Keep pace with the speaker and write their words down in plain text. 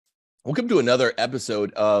Welcome to another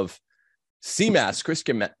episode of CMAS,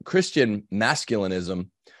 Christian Masculinism.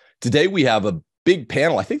 Today we have a big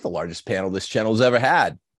panel, I think the largest panel this channel has ever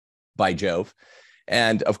had, by Jove.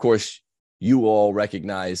 And of course, you all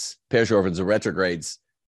recognize Pairs, Orphans, and Retrogrades.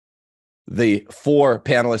 The four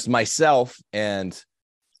panelists, myself and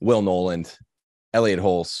Will Knowland, Elliot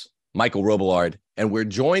Hulse, Michael Robillard, and we're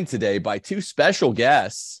joined today by two special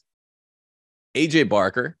guests, AJ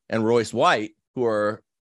Barker and Royce White, who are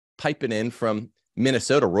piping in from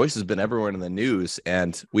Minnesota. Royce has been everywhere in the news,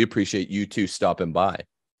 and we appreciate you two stopping by.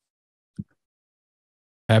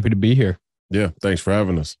 Happy to be here. Yeah, thanks for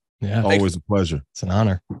having us. Yeah, always a pleasure. It's an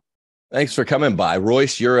honor. Thanks for coming by.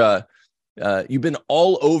 Royce, you've been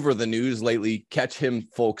all over the news lately. Catch him,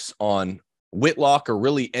 folks, on Whitlock or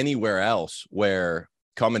really anywhere else where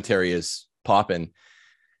commentary is popping.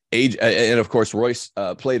 And of course, Royce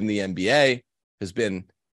played in the NBA, has been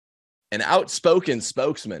an outspoken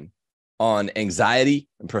spokesman on anxiety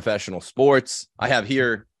and professional sports. I have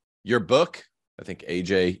here your book. I think,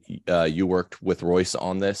 AJ, you worked with Royce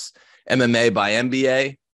on this. MMA by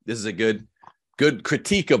NBA. This is a good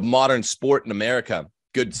critique of modern sport in America.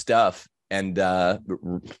 Good stuff. And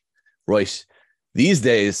Royce, these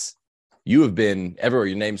days, you have been everywhere.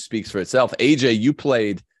 Your name speaks for itself. AJ, you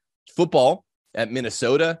played football at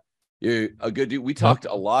Minnesota. You're a good dude. We talked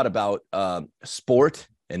a lot about sport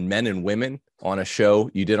and men and women on a show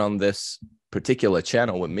you did on this particular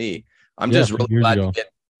channel with me. I'm just really glad to get,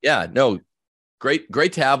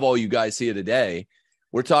 great to have all you guys here today.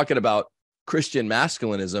 We're talking about Christian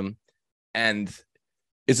masculinism, and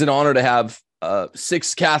it's an honor to have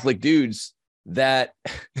six Catholic dudes that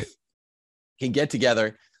can get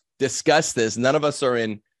together, discuss this. None of us are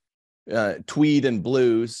in tweed and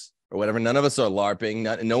blues or whatever. None of us are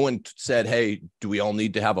LARPing. No one said, hey, do we all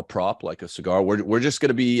need to have a prop like a cigar? We're just going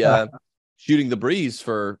to be shooting the breeze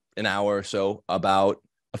for an hour or so about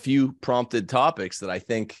a few prompted topics that I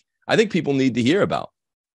think people need to hear about.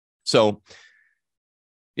 So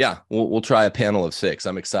yeah, we'll try a panel of six.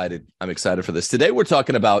 I'm excited for this. Today we're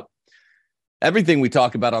talking about everything we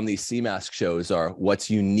talk about on these CMASC shows are what's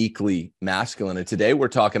uniquely masculine. And today we're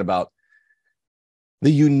talking about the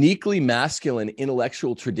uniquely masculine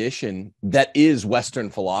intellectual tradition that is Western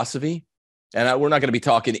philosophy. And we're not going to be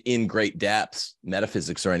talking in great depths,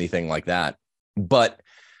 metaphysics or anything like that. But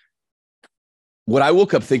what I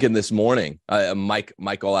woke up thinking this morning, Mike,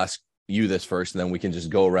 I'll ask you this first, and then we can just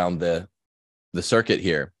go around the circuit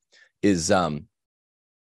here, is the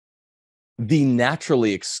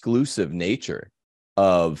naturally exclusive nature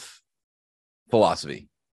of philosophy.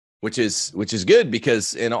 Which is good,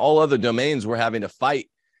 because in all other domains, we're having to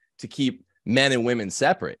fight to keep men and women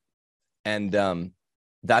separate. And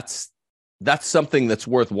that's something that's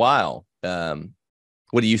worthwhile.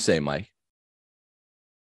 What do you say, Mike?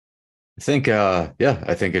 I think,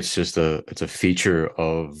 I think it's just it's a feature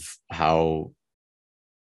of how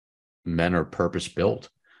men are purpose built.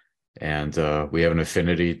 And we have an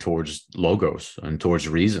affinity towards logos and towards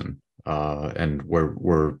reason. And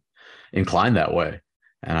we're inclined that way.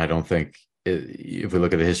 And I don't think, if we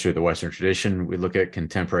look at the history of the Western tradition, we look at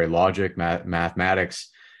contemporary logic,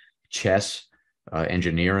 mathematics, chess,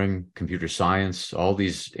 engineering, computer science, all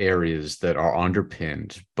these areas that are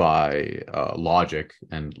underpinned by logic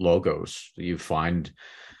and logos, you find,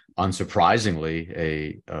 unsurprisingly,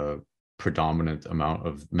 a predominant amount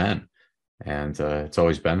of men. And it's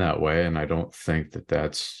always been that way. And I don't think that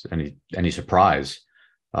that's any surprise.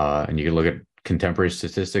 And you can look at contemporary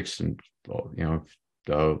statistics and,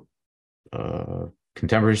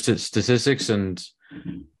 contemporary statistics and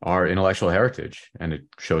our intellectual heritage, and it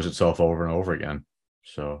shows itself over and over again.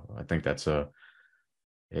 So I think that's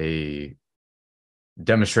a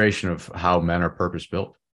demonstration of how men are purpose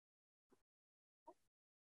built.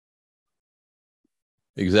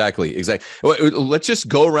 Exactly. Let's just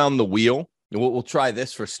go around the wheel. We'll try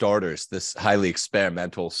this for starters, this highly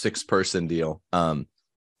experimental 6-person deal.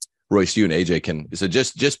 Royce, you and AJ can, so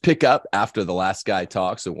just pick up after the last guy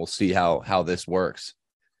talks, and we'll see how this works.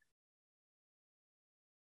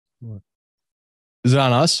 Is it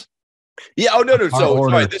on us? Yeah. Oh, no. So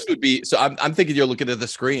sorry, this would be, so I'm thinking you're looking at the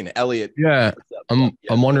screen, Elliot. Yeah. I'm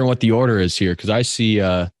wondering what the order is here, because I see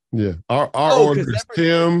our order is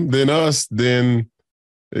Tim, then us, then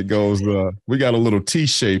it goes we got a little T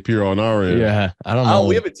shape here on our end. Yeah. I don't know. Oh,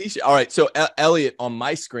 we have a T shape. All right. So Elliot, on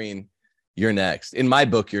my screen, you're next. In my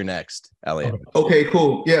book, you're next, Elliot. Okay,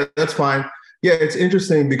 cool. Yeah, that's fine. Yeah, it's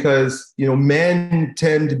interesting because, men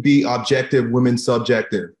tend to be objective, women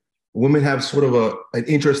subjective. Women have sort of an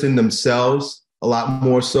interest in themselves a lot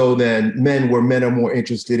more so than men, where men are more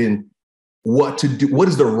interested in what to do, what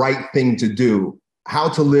is the right thing to do, how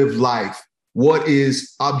to live life, what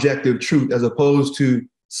is objective truth, as opposed to,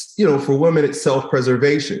 for women, it's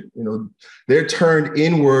self-preservation. They're turned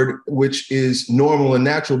inward, which is normal and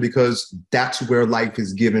natural because that's where life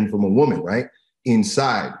is given from a woman, right?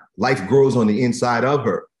 Inside. Life grows on the inside of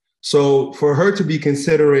her. So for her to be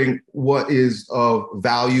considering what is of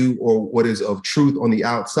value or what is of truth on the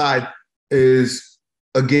outside is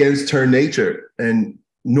against her nature and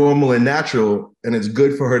normal and natural. And it's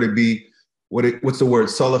good for her to be, what's the word?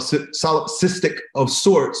 Solipsistic of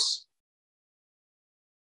sorts.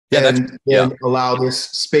 Yeah, and allow this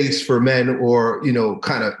space for men, or,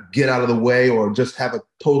 kind of get out of the way, or just have a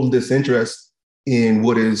total disinterest in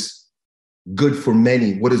what is good for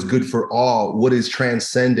many, what is good for all, what is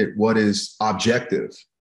transcendent, what is objective.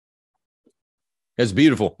 It's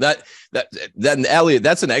beautiful. That Elliot,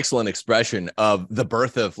 that's an excellent expression of the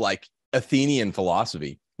birth of like Athenian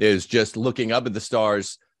philosophy, is just looking up at the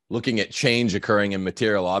stars, looking at change occurring in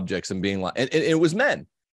material objects and being like, and it was men.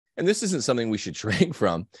 And this isn't something we should shrink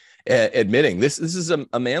from admitting. This is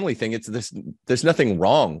a manly thing. There's nothing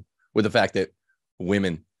wrong with the fact that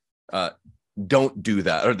women don't do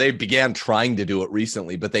that, or they began trying to do it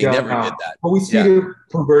recently, but they never did that. But we see the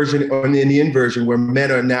perversion and the inversion where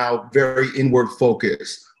men are now very inward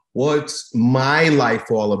focused. What's my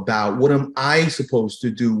life all about? What am I supposed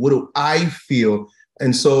to do? What do I feel?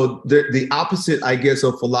 And so the opposite, I guess,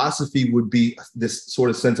 of philosophy would be this sort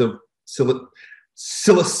of sense of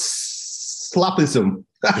slopism.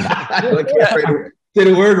 I can't say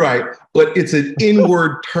the word right, but it's an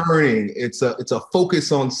inward turning. It's a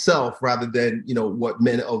focus on self rather than, what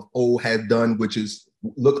men of old had done, which is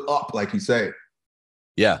look up, like you say.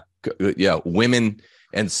 Yeah. Women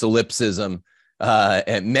and solipsism,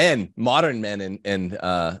 and men, modern men and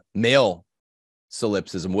male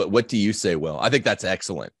solipsism. What do you say, Will? I think that's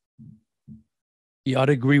excellent. Yeah, I'd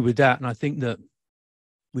agree with that. And I think that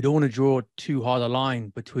we don't want to draw too hard a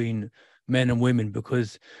line between men and women,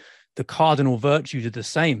 because the cardinal virtues are the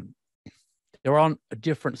same. There aren't a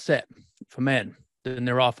different set for men than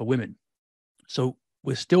there are for women. So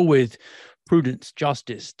we're still with prudence,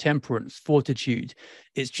 justice, temperance, fortitude.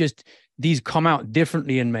 It's just these come out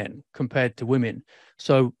differently in men compared to women.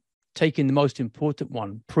 So taking the most important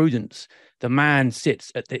one, prudence, the man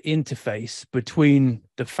sits at the interface between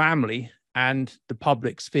the family and the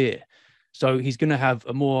public sphere. So he's going to have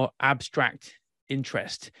a more abstract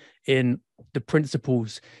interest in the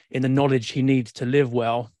principles, in the knowledge he needs to live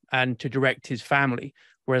well and to direct his family.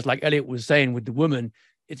 Whereas, like Elliot was saying, with the woman,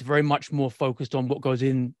 it's very much more focused on what goes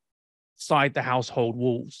inside the household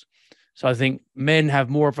walls. So I think men have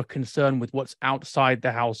more of a concern with what's outside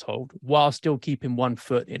the household while still keeping one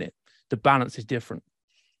foot in it. The balance is different.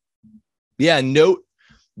 Yeah, note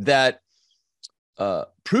that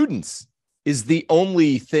prudence is the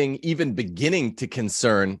only thing even beginning to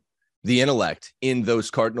concern the intellect in those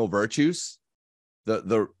cardinal virtues.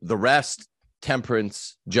 The rest,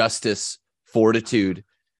 temperance, justice, fortitude,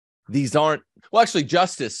 these aren't, well, actually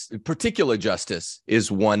justice, particular justice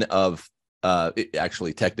is one of,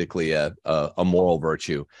 actually technically a moral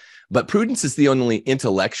virtue, but prudence is the only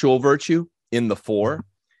intellectual virtue in the four.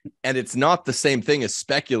 And it's not the same thing as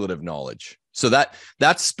speculative knowledge. So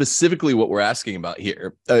that's specifically what we're asking about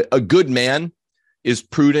here. A good man is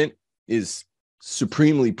prudent, is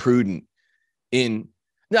supremely prudent in,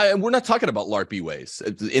 now we're not talking about LARPy ways,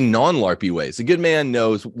 in non-LARPy ways. A good man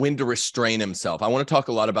knows when to restrain himself. I want to talk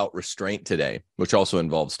a lot about restraint today, which also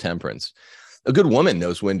involves temperance. A good woman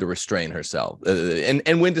knows when to restrain herself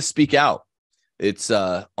and when to speak out. It's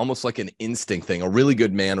almost like an instinct thing. A really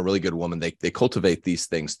good man, a really good woman, they cultivate these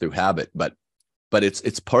things through habit, but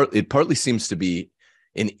it partly seems to be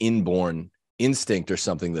an inborn instinct or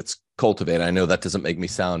something that's cultivated. I know that doesn't make me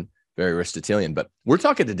sound very Aristotelian, but we're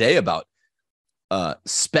talking today about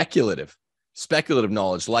speculative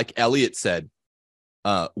knowledge, like Elliot said,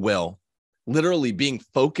 Will, literally being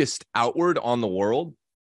focused outward on the world.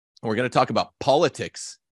 We're going to talk about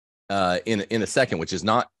politics in a second, which is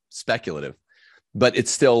not speculative, but it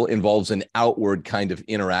still involves an outward kind of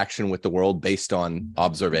interaction with the world based on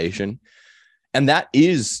observation. And that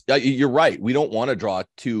is, you're right. We don't want to draw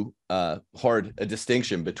too hard a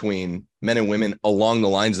distinction between men and women along the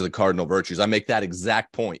lines of the cardinal virtues. I make that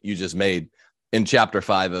exact point you just made in chapter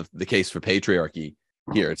 5 of The Case for Patriarchy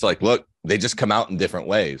here. It's like, look, they just come out in different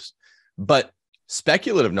ways. But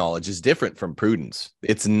speculative knowledge is different from prudence.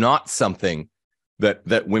 It's not something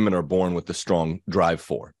that women are born with a strong drive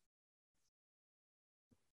for.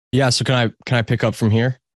 Yeah. So can I pick up from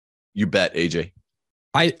here? You bet, AJ.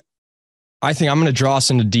 I think I'm going to draw us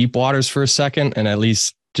into deep waters for a second and at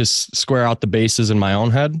least just square out the bases in my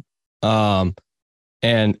own head.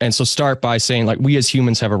 And so start by saying, like, we as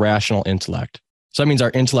humans have a rational intellect. So that means our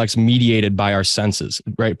intellect's mediated by our senses,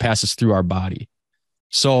 right? It passes through our body.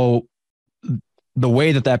 So the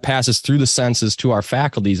way that passes through the senses to our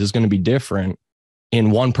faculties is going to be different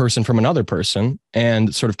in one person from another person,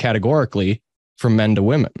 and sort of categorically from men to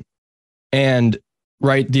women. And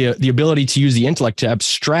right, the ability to use the intellect to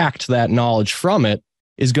abstract that knowledge from it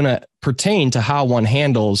is going to pertain to how one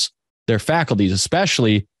handles their faculties,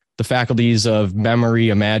 especially the faculties of memory,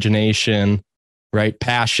 imagination, right?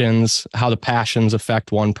 Passions, how the passions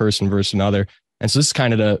affect one person versus another. And so this is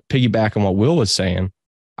kind of to piggyback on what Will was saying.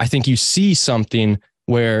 I think you see something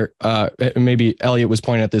where maybe Elliot was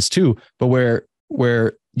pointing at this too, but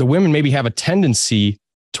where the women maybe have a tendency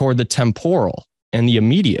toward the temporal and the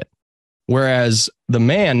immediate, whereas the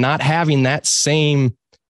man, not having that same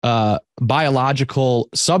biological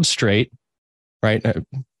substrate, right?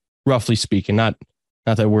 Roughly speaking, not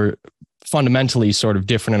that we're fundamentally sort of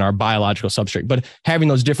different in our biological substrate, but having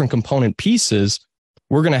those different component pieces,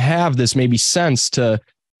 we're going to have this maybe sense to,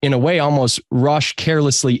 in a way, almost rush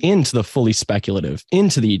carelessly into the fully speculative,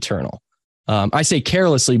 into the eternal. I say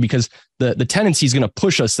carelessly because the tendency is going to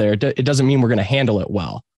push us there. It doesn't mean we're going to handle it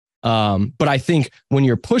well. But I think when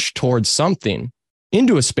you're pushed towards something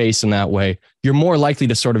into a space in that way, you're more likely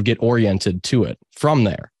to sort of get oriented to it from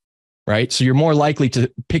there, right? So you're more likely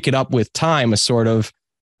to pick it up with time, a sort of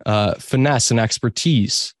finesse and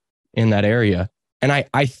expertise in that area. And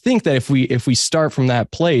I think that if we start from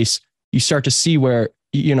that place, you start to see where,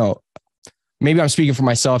 you know, maybe I'm speaking for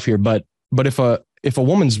myself here, but if a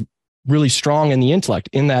woman's really strong in the intellect,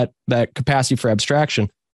 in that capacity for abstraction,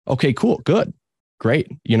 okay, cool, good, great,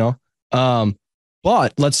 you know.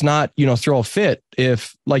 But let's not, you know, throw a fit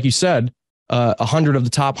if, like you said, 100 of the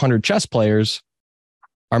top 100 chess players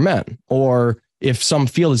are men, or if some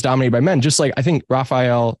field is dominated by men. Just like I think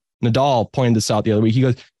Rafael Nadal pointed this out the other week. He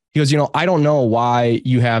goes, you know, I don't know why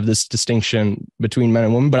you have this distinction between men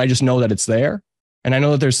and women, but I just know that it's there. And I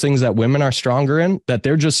know that there's things that women are stronger in, that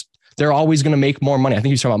they're always going to make more money. I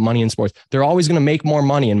think he's talking about money in sports. They're always going to make more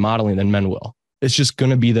money in modeling than men will. It's just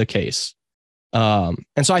going to be the case. And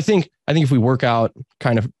so I think if we work out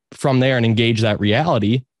kind of from there and engage that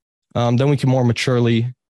reality, then we can more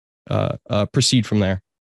maturely proceed from there.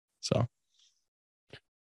 So,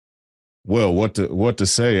 well, what to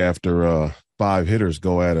say after 5 hitters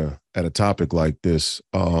go at a topic like this?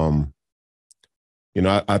 You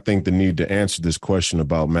know, I think the need to answer this question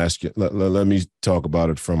about let me talk about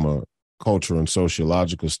it from a cultural and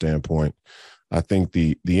sociological standpoint. I think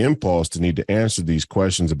the impulse to need to answer these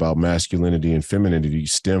questions about masculinity and femininity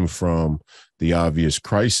stem from the obvious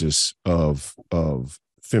crisis of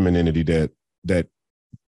femininity that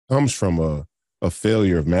comes from a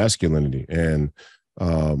failure of masculinity. And,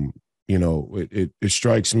 you know, it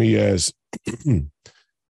strikes me as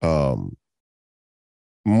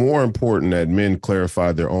more important that men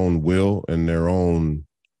clarify their own will and their own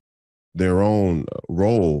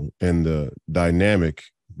role in the dynamic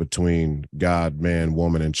between God, man,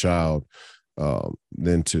 woman, and child,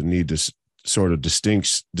 than to need to sort of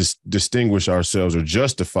distinguish ourselves or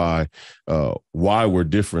justify why we're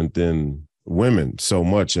different than women so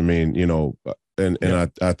much. I mean, you know, and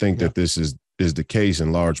I think that this is the case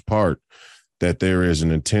in large part, that there is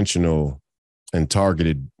an intentional and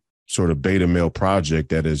targeted sort of beta male project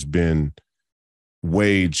that has been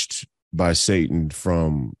waged by Satan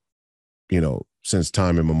from, you know, since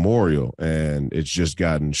time immemorial, and it's just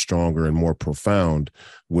gotten stronger and more profound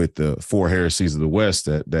with the 4 heresies of the West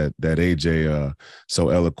that AJ so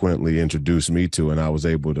eloquently introduced me to, and I was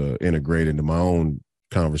able to integrate into my own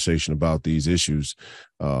conversation about these issues.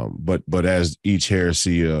 But as each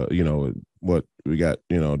heresy, you know, what we got,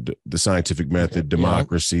 you know, the scientific method,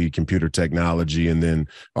 democracy, computer technology, and then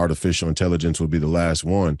artificial intelligence would be the last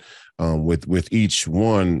one. With each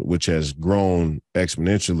one, which has grown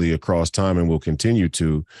exponentially across time and will continue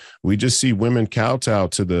to, we just see women kowtow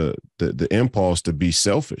to the impulse to be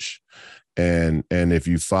selfish. And if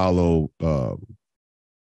you follow the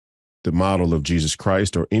model of Jesus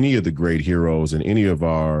Christ or any of the great heroes in any of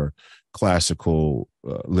our classical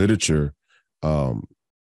literature,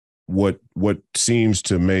 what seems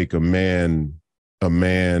to make a man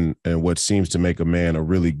and what seems to make a man a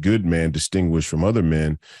really good man distinguished from other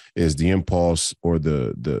men is the impulse or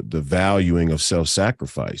the valuing of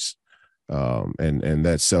self-sacrifice. And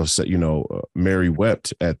that you know, Mary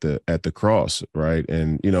wept at the cross, right?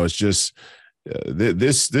 And, you know, it's just,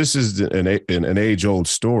 this is an age-old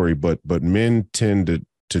story, but men tend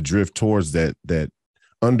to drift towards that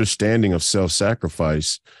understanding of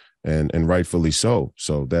self-sacrifice, and rightfully so.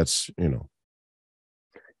 So that's, you know,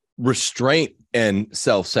 restraint and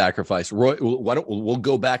self-sacrifice. Roy, why don't we'll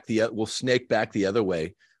go back we'll snake back the other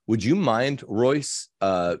way. Would you mind, Royce,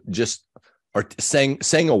 just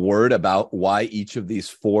saying a word about why each of these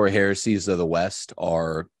four heresies of the West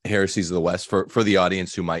are heresies of the West for the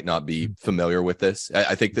audience who might not be familiar with this?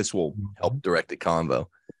 I think this will help direct the convo.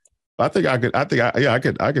 I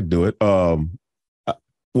could do it.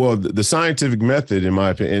 Well, the scientific method, in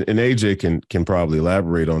my opinion, and AJ can probably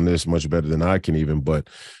elaborate on this much better than I can even, but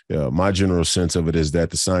my general sense of it is that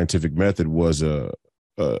the scientific method was an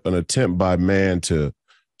attempt by man to,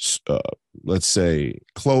 let's say,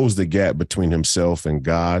 close the gap between himself and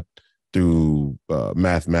God through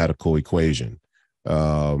mathematical equation,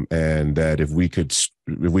 and that if we could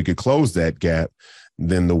close that gap,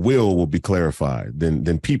 then the will be clarified.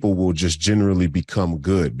 Then people will just generally become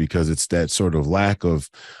good, because it's that sort of lack of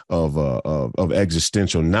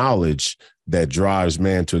existential knowledge that drives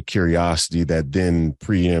man to a curiosity that then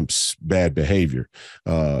preempts bad behavior,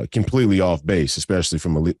 completely off base, especially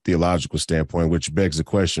from a theological standpoint, which begs the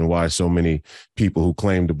question why so many people who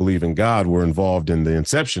claim to believe in God were involved in the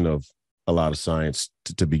inception of a lot of science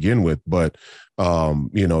to begin with. But,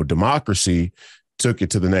 democracy took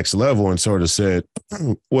it to the next level and sort of said,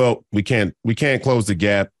 well, we can't close the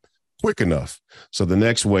gap quick enough. So the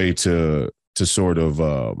next way to sort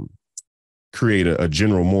of create a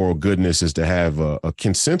general moral goodness is to have a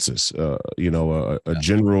consensus, a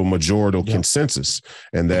general majority consensus.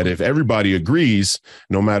 And that if everybody agrees,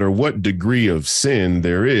 no matter what degree of sin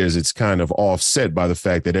there is, it's kind of offset by the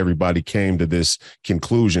fact that everybody came to this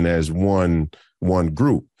conclusion as one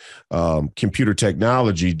group. Computer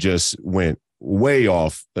technology just went way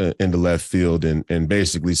off in the left field and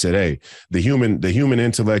basically said, hey, the human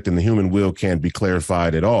intellect and the human will can't be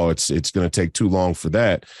clarified at all. It's going to take too long for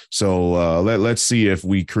that. So let's see if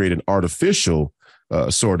we create an artificial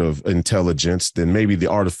sort of intelligence, then maybe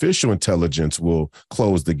the artificial intelligence will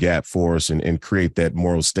close the gap for us and create that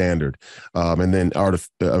moral standard. And then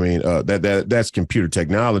that's computer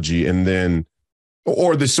technology. And then,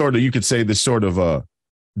 or this sort of, you could say this sort of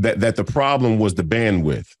that the problem was the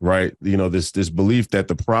bandwidth, right? This belief that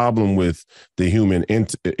the problem with the human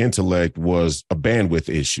intellect was a bandwidth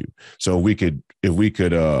issue. So if we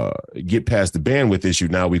could get past the bandwidth issue,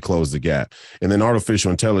 now we close the gap. And then artificial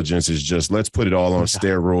intelligence is just, let's put it all on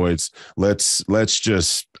steroids. Let's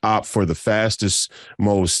just opt for the fastest,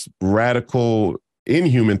 most radical,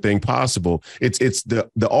 inhuman thing possible. It's the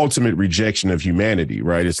ultimate rejection of humanity,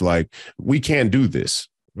 right? It's like, we can't do this.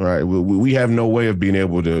 Right. We have no way of being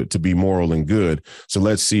able to be moral and good. So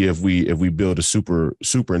let's see if we build a super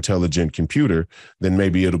intelligent computer, then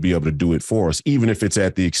maybe it'll be able to do it for us, even if it's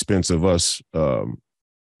at the expense of us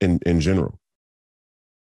in general.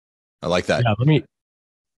 I like that. Yeah,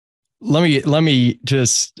 let me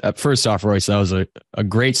just first off, Royce, that was a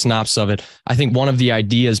great synopsis of it. I think one of the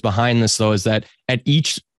ideas behind this, though, is that at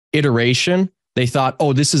each iteration, they thought,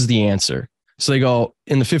 oh, this is the answer. So they go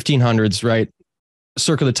in the 1500s, right?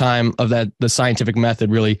 Circa the time of the scientific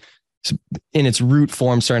method really in its root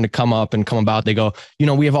form starting to come about. They go,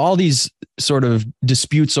 we have all these sort of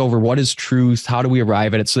disputes over what is truth. How do we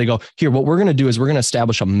arrive at it? So they go, here, what we're going to do is we're going to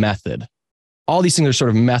establish a method. All these things are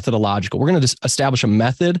sort of methodological. We're going to establish a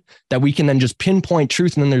method that we can then just pinpoint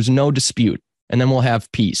truth, and then there's no dispute, and then we'll have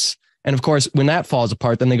peace. And of course, when that falls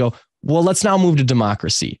apart, then they go, well, let's now move to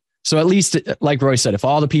democracy. So at least, like Roy said, if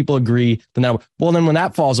all the people agree, then then when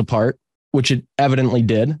that falls apart, which it evidently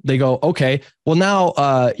did, they go, okay, well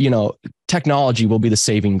now, technology will be the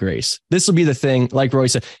saving grace. This will be the thing, like Roy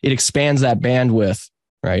said, it expands that bandwidth,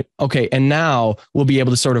 right? Okay, and now we'll be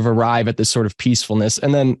able to sort of arrive at this sort of peacefulness.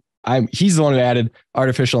 And then he's the one who added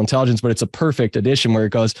artificial intelligence, but it's a perfect addition where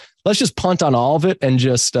it goes, let's just punt on all of it and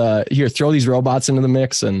just throw these robots into the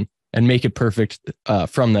mix and make it perfect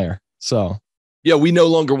from there. So, yeah, we no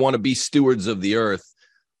longer want to be stewards of the earth.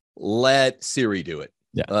 Let Siri do it.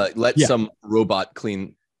 Yeah. Some robot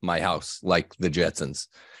clean my house like the Jetsons.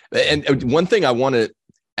 And one thing I want to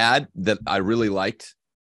add that I really liked,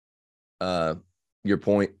 your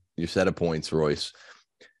set of points, Royce,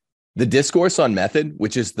 the discourse on method,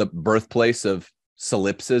 which is the birthplace of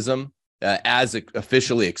solipsism, as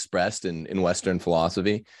officially expressed in Western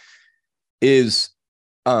philosophy, is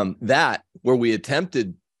that where we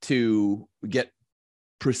attempted to get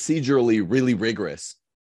procedurally really rigorous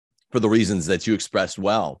for the reasons that you expressed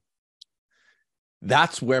well.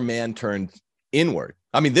 That's where man turned inward.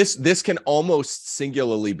 I mean, this can almost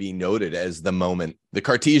singularly be noted as the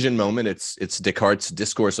Cartesian moment. It's Descartes'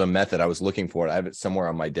 discourse on method. I was looking for it. I have it somewhere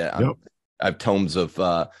on my desk. Yep. I have tomes of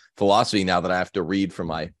philosophy now that I have to read for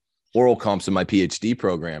my oral comps in my PhD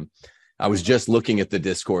program. I was just looking at the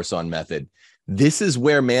discourse on method. This is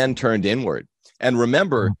where man turned inward. And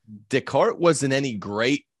remember, Descartes wasn't any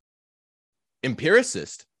great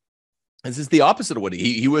empiricist. This is the opposite of what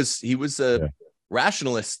he was a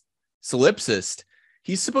rationalist, solipsist.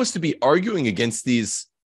 He's supposed to be arguing against these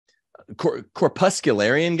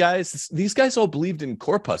corpuscularian guys. These guys all believed in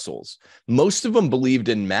corpuscles. Most of them believed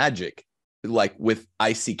in magic, like with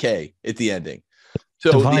ICK at the ending.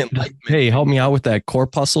 So Divine, hey, help me out with that.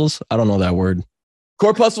 Corpuscles? I don't know that word.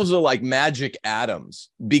 Corpuscles are like magic atoms,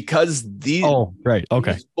 because these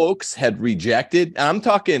these folks had rejected, and I'm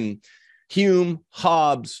talking Hume,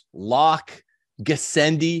 Hobbes, Locke,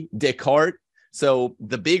 Gassendi, Descartes. So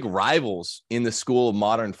the big rivals in the school of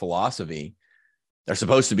modern philosophy are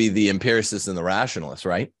supposed to be the empiricists and the rationalists,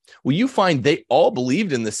 right? Well, you find they all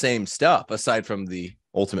believed in the same stuff, aside from the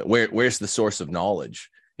ultimate, where's the source of knowledge?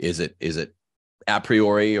 Is it a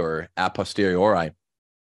priori or a posteriori?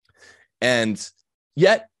 And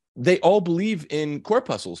yet they all believe in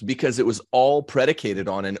corpuscles, because it was all predicated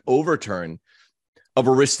on an overturn of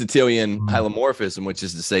Aristotelian hylomorphism, which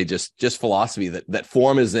is to say just philosophy, that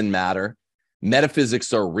form is in matter,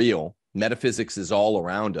 metaphysics are real, metaphysics is all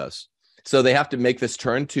around us. So they have to make this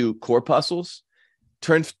turn to corpuscles,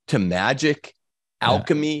 turn to magic,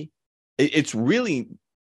 alchemy. It's really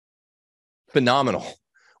phenomenal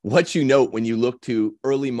what you note when you look to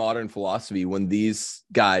early modern philosophy, when these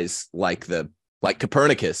guys like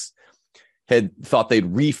Copernicus had thought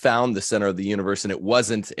they'd refound the center of the universe, and it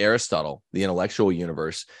wasn't Aristotle, the intellectual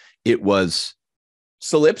universe. It was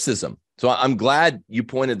solipsism. So I'm glad you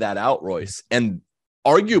pointed that out, Royce. And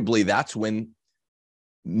arguably that's when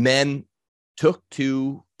men took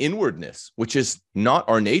to inwardness, which is not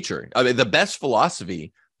our nature. I mean, the best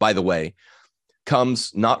philosophy, by the way,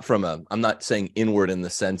 comes not from I'm not saying inward in the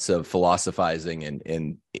sense of philosophizing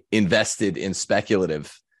and invested in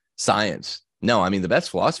speculative science. No, I mean, the best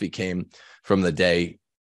philosophy came from the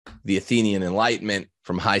Athenian Enlightenment,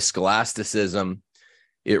 from high scholasticism.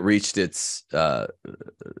 It reached its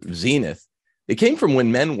zenith. It came from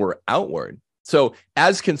when men were outward. So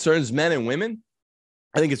as concerns men and women,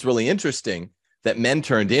 I think it's really interesting that men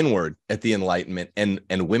turned inward at the Enlightenment, and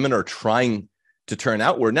women are trying to turn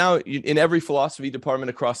outward. Now, in every philosophy department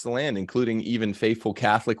across the land, including even faithful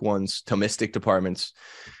Catholic ones, Thomistic departments,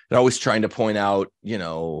 they're always trying to point out,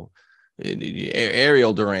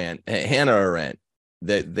 Ariel Durant, Hannah Arendt,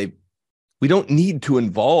 that we don't need to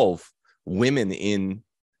involve women in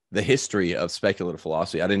the history of speculative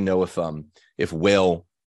philosophy. I didn't know if Will,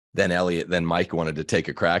 then Elliot, then Mike wanted to take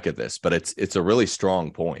a crack at this, but it's a really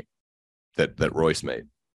strong point that Royce made.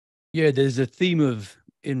 Yeah, there's a theme of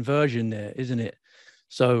inversion there, isn't it?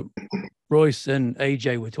 So Royce and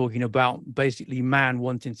AJ were talking about basically man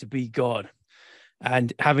wanting to be God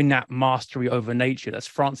and having that mastery over nature. That's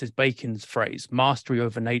Francis Bacon's phrase, mastery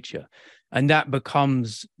over nature. And that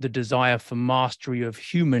becomes the desire for mastery of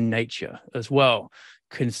human nature as well,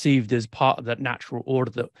 conceived as part of that natural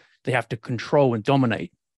order that they have to control and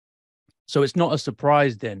dominate. So it's not a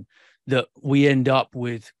surprise then that we end up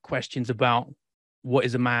with questions about what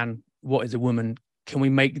is a man, what is a woman? Can we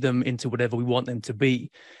make them into whatever we want them to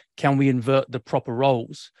be? Can we invert the proper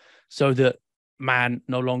roles so that man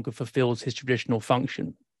no longer fulfills his traditional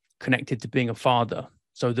function connected to being a father,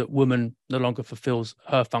 so that woman no longer fulfills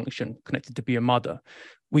her function connected to be a mother?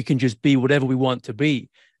 We can just be whatever we want to be.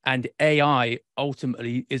 And AI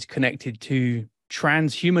ultimately is connected to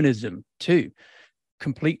transhumanism too,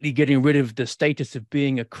 completely getting rid of the status of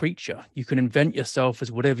being a creature. You can invent yourself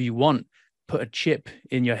as whatever you want, put a chip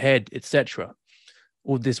in your head, etc.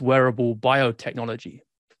 All this wearable biotechnology.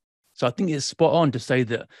 So I think it's spot on to say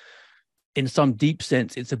that in some deep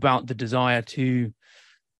sense, it's about the desire to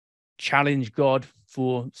challenge God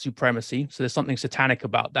for supremacy. So there's something satanic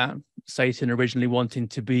about that. Satan originally wanting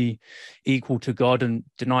to be equal to God and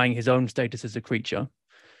denying his own status as a creature.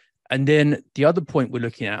 And then the other point we're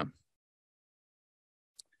looking at,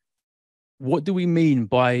 what do we mean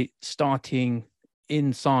by starting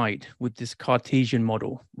inside with this Cartesian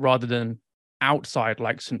model rather than outside,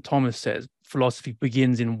 like St. Thomas says? Philosophy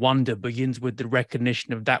begins in wonder, begins with the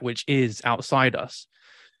recognition of that which is outside us.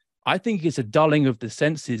 I think it's a dulling of the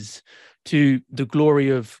senses to the glory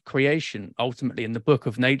of creation, ultimately, in the book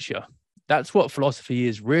of nature. That's what philosophy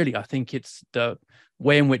is, really. I think it's the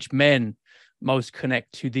way in which men most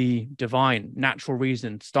connect to the divine. Natural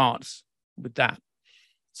reason starts with that.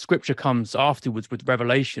 Scripture comes afterwards with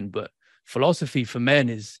revelation, but philosophy for men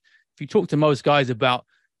is, if you talk to most guys about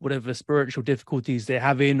whatever spiritual difficulties they're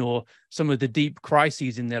having or some of the deep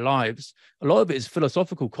crises in their lives, a lot of it is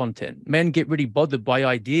philosophical content. Men get really bothered by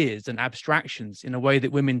ideas and abstractions in a way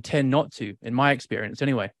that women tend not to, in my experience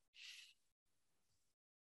anyway.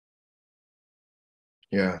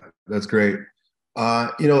 Yeah, that's great.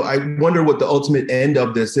 I wonder what the ultimate end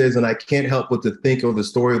of this is, and I can't help but to think of the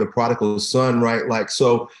story of the prodigal son, right? Like,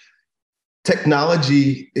 so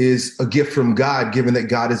technology is a gift from God, given that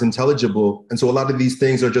God is intelligible. And so a lot of these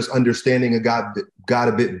things are just understanding a God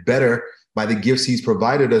a bit better by the gifts he's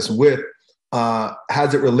provided us with.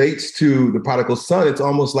 As it relates to the prodigal son, it's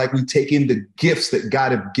almost like we take in the gifts that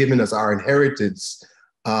God have given us, our inheritance.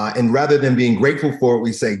 And rather than being grateful for it,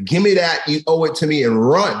 we say, give me that, you owe it to me, and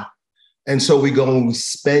run. And so we go and we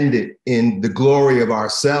spend it in the glory of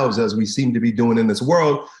ourselves, as we seem to be doing in this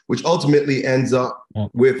world, which ultimately ends up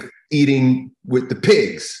with eating with the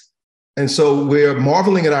pigs. And so we're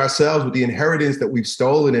marveling at ourselves with the inheritance that we've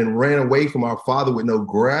stolen and ran away from our father with no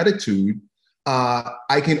gratitude.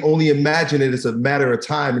 I can only imagine it is a matter of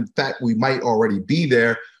time. In fact, we might already be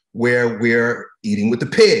there where we're eating with the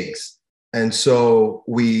pigs. And so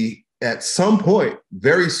we, at some point,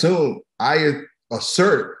 very soon, I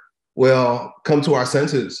assert, will come to our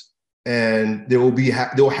senses, and there will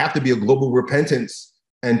have to be a global repentance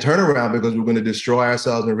and turnaround, because we're going to destroy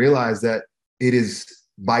ourselves and realize that it is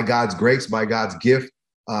by God's grace, by God's gift.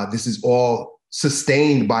 This is all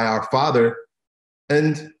sustained by our Father,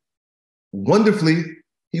 and wonderfully,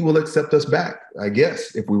 he will accept us back, I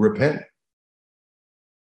guess, if we repent.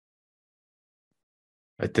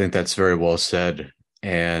 I think that's very well said.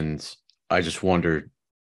 And I just wonder,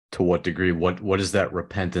 to what degree, what does that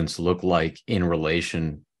repentance look like in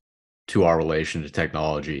relation to our relation to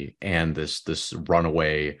technology and this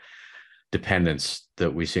runaway dependence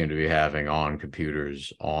that we seem to be having on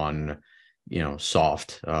computers, on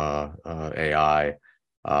soft AI,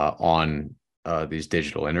 on these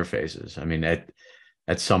digital interfaces. I mean,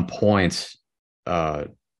 at some point,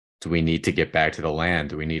 do we need to get back to the land?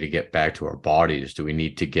 Do we need to get back to our bodies? Do we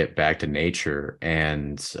need to get back to nature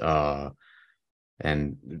and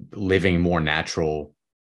living more natural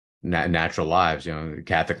lives? The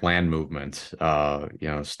Catholic land movement,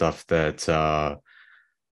 stuff that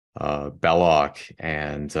Belloc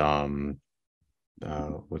and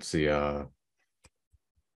what's the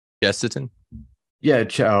Chesterton? Yeah,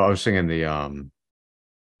 I was singing the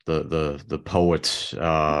poets.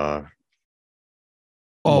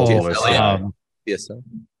 Yes, sir.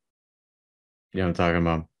 You know what I'm talking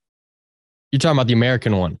about? You're talking about the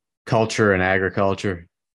American one. Culture and Agriculture.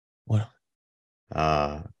 What?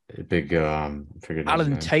 Big figured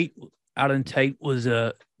Alan Tate. Alan Tate was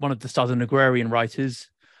one of the Southern agrarian writers.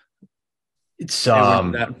 It's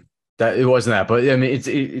that it wasn't that, but I mean, it's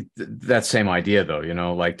that same idea though.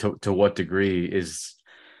 Like to what degree is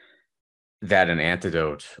that an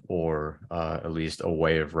antidote, or at least a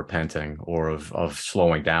way of repenting, or of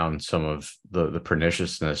slowing down some of the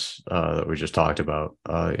perniciousness that we just talked about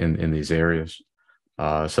in these areas?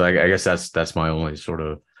 So I guess that's my only sort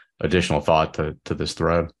of additional thought to this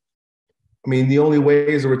thread. I mean, the only way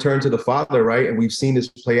is a return to the Father, right? And we've seen this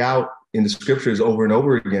play out in the scriptures over and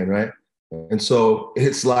over again, right? And so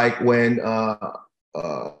it's like when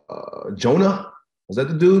Jonah, was that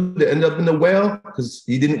the dude that ended up in the whale? Because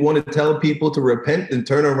he didn't want to tell people to repent and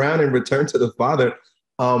turn around and return to the Father.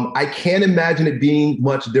 I can't imagine it being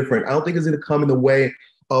much different. I don't think it's going to come in the way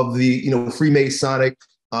of the Freemasonic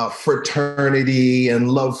fraternity and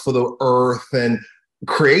love for the earth and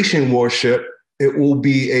creation worship. It will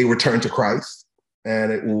be a return to Christ,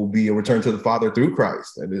 and it will be a return to the Father through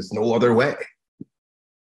Christ. And there's no other way.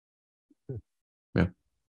 Yeah,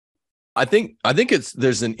 I think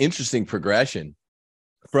there's an interesting progression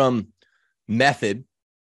from method,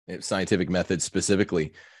 scientific method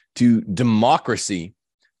specifically, to democracy,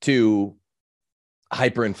 to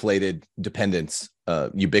hyperinflated dependence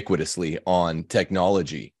ubiquitously on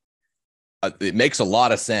technology. It makes a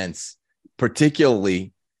lot of sense,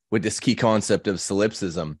 particularly with this key concept of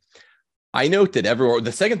solipsism. I note that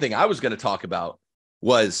the second thing I was going to talk about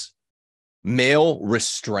was male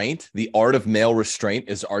restraint. The art of male restraint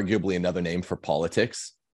is arguably another name for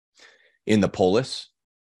politics in the polis.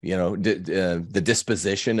 The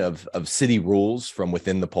disposition of city rules from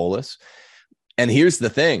within the polis. And here's the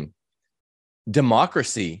thing.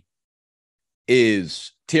 Democracy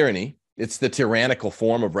is tyranny. It's the tyrannical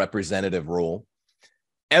form of representative rule.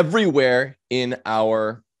 Everywhere in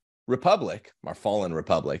our republic, our fallen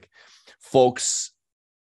republic, folks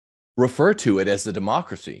refer to it as a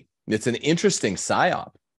democracy. It's an interesting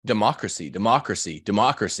psyop. Democracy, democracy,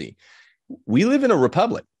 democracy. We live in a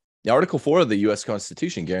republic. Article 4 of the U.S.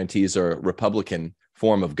 Constitution guarantees a republican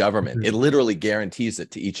form of government. Mm-hmm. It literally guarantees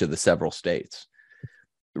it to each of the several states.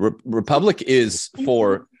 Republic is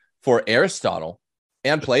for Aristotle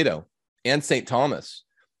and Plato and St. Thomas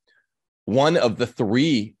one of the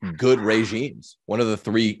three good regimes, one of the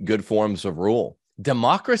three good forms of rule.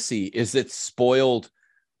 Democracy is its spoiled,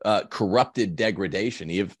 corrupted degradation.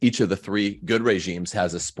 Each of the three good regimes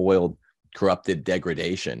has a spoiled, corrupted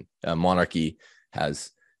degradation. Monarchy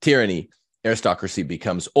has tyranny. Aristocracy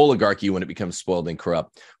becomes oligarchy when it becomes spoiled and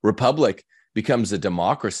corrupt. Republic becomes a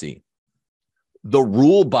democracy. The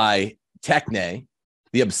rule by techne,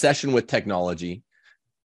 the obsession with technology,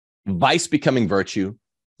 vice becoming virtue,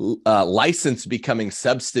 license becoming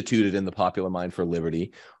substituted in the popular mind for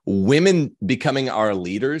liberty, women becoming our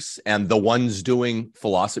leaders and the ones doing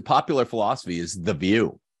philosophy. Popular philosophy is the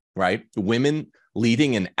view, right? Women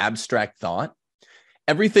leading an abstract thought.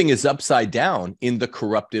 Everything is upside down in the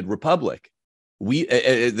corrupted republic.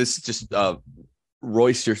 This is just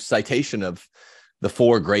Royce, your citation of the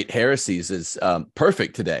four great heresies is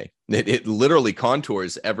perfect today. It literally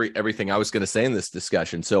contours everything I was going to say in this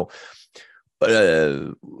discussion. So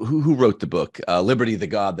who wrote the book? Liberty, the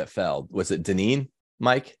God That Fell. Was it Deneen,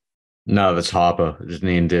 Mike? No, that's Hoppe.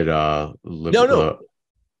 Deneen did no.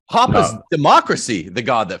 Hoppe's Democracy, the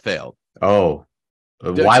God That Failed. Oh,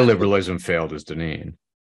 Why Liberalism Failed is Deneen.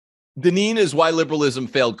 Deneen is Why Liberalism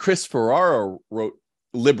Failed. Chris Ferrara wrote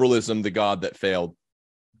Liberalism, the God That Failed.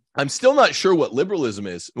 I'm still not sure what liberalism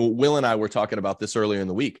is. Will and I were talking about this earlier in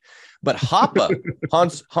the week. But Hoppe,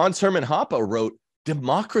 Hans Hermann Hoppe wrote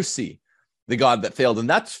Democracy, the God That Failed. And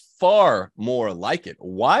that's far more like it.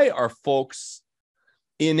 Why are folks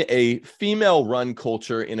in a female-run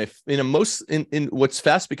culture, in what's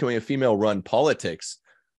fast becoming a female-run politics,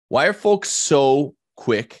 why are folks so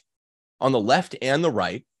quick on the left and the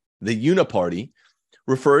right? The uniparty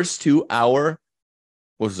refers to what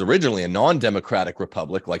was originally a non-democratic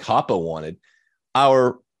republic like Hoppe wanted,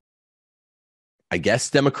 our, I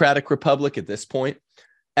guess, democratic republic at this point,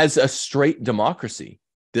 as a straight democracy.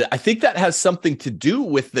 I think that has something to do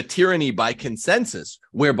with the tyranny by consensus,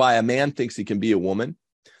 whereby a man thinks he can be a woman,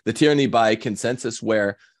 the tyranny by consensus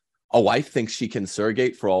where a wife thinks she can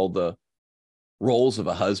surrogate for all the roles of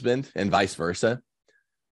a husband and vice versa.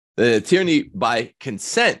 The tyranny by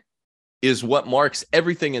consent is what marks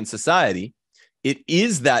everything in society. It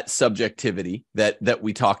is that subjectivity that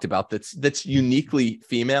we talked about that's uniquely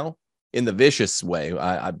female in the vicious way.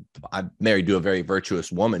 I'm married to a very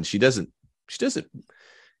virtuous woman. She doesn't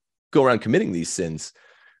go around committing these sins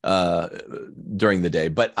during the day,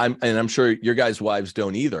 but I'm sure your guys' wives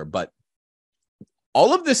don't either. But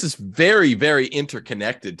all of this is very, very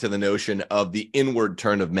interconnected to the notion of the inward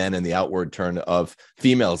turn of men and the outward turn of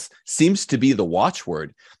females seems to be the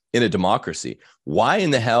watchword in a democracy. Why in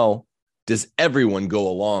the hell does everyone go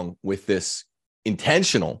along with this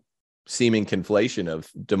intentional seeming conflation of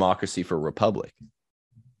democracy for republic?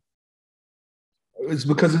 It's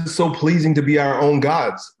because it's so pleasing to be our own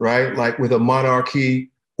gods, right? Like with a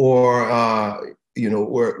monarchy or,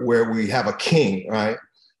 where we have a king, right?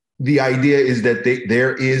 The idea is that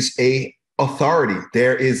there is a authority,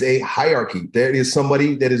 there is a hierarchy, there is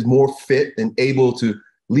somebody that is more fit and able to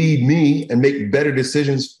lead me and make better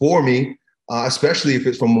decisions for me, especially if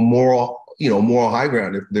it's from a moral high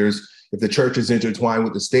ground. If the church is intertwined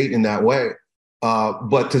with the state in that way,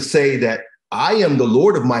 but to say that I am the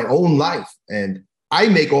Lord of my own life and I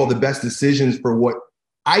make all the best decisions for what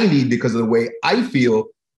I need because of the way I feel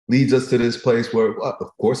leads us to this place where,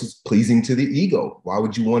 of course, it's pleasing to the ego. Why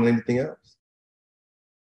would you want anything else?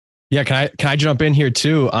 Yeah, can I jump in here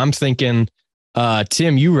too? I'm thinking,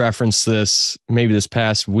 Tim, you referenced this maybe this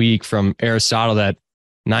past week from Aristotle that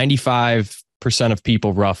 95% of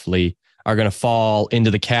people roughly are going to fall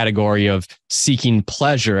into the category of seeking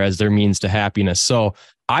pleasure as their means to happiness. So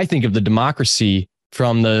I think of the democracy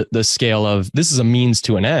from the scale of this is a means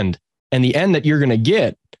to an end. And the end that you're going to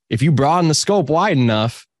get, if you broaden the scope wide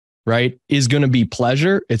enough, right, is going to be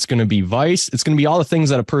pleasure. It's going to be vice. It's going to be all the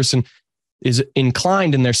things that a person is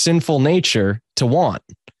inclined in their sinful nature to want.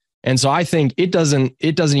 And so I think it doesn't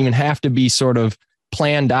even have to be sort of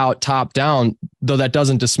planned out top down, though that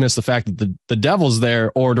doesn't dismiss the fact that the devil's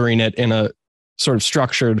there ordering it in a sort of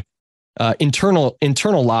structured, internal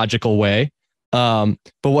logical way. But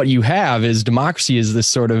what you have is democracy is this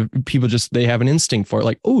sort of people they have an instinct for it.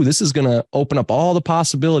 Like, oh, this is going to open up all the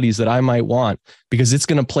possibilities that I might want because it's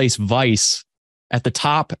going to place vice at the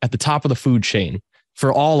top of the food chain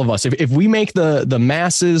for all of us. If we make the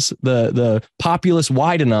masses, the populace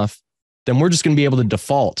wide enough, then we're just going to be able to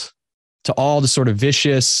default to all the sort of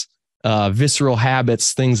vicious, visceral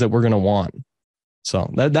habits, things that we're going to want. So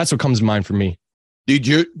that's what comes to mind for me. Dude,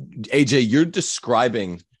 you're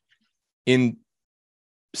describing in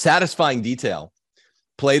satisfying detail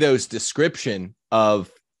Plato's description of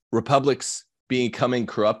republics becoming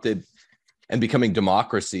corrupted and becoming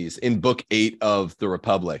democracies in book 8 of the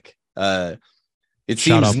Republic. It Shout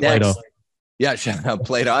seems out Plato. Yeah, shout out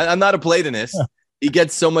Plato. I'm not a Platonist. He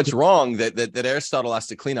gets so much wrong that Aristotle has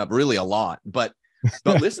to clean up really a lot. But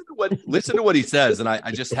listen to what he says. And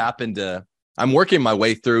I just happened to, I'm working my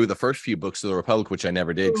way through the first few books of the Republic, which I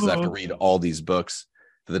never did because I have to read all these books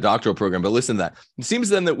for the doctoral program. But listen to that. It seems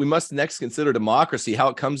then that we must next consider democracy, how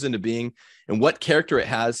it comes into being and what character it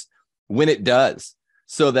has when it does,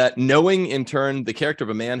 so that knowing in turn the character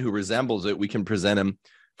of a man who resembles it, we can present him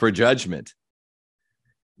for judgment.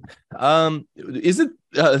 Listen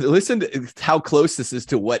to how close this is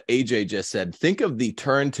to what AJ just said. Think of the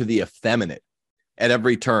turn to the effeminate at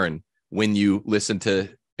every turn when you listen to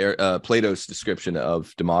Plato's description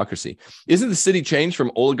of democracy. Isn't the city changed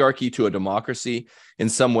from oligarchy to a democracy in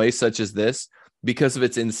some way such as this because of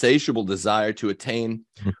its insatiable desire to attain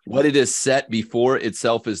what it has set before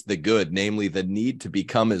itself as the good, namely the need to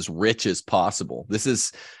become as rich as possible? This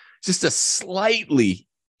is just a slightly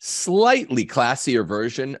classier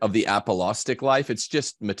version of the apollistic life. It's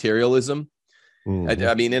just materialism.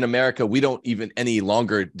 I mean, in America, we don't even any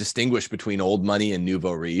longer distinguish between old money and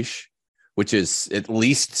nouveau riche, which is at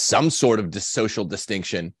least some sort of social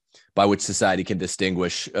distinction by which society can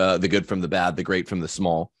distinguish the good from the bad, the great from the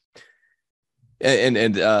small.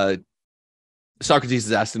 And Socrates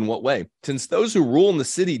is asked in what way? Since those who rule in the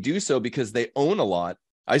city do so because they own a lot,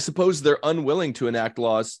 I suppose they're unwilling to enact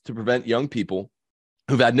laws to prevent young people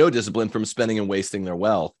who've had no discipline from spending and wasting their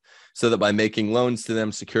wealth, so that by making loans to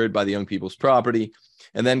them secured by the young people's property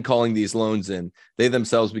and then calling these loans in, they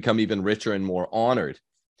themselves become even richer and more honored.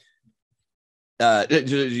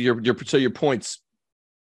 Your point's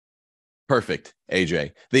perfect,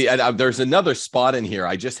 AJ. There's another spot in here.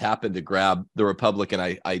 I just happened to grab the Republic, and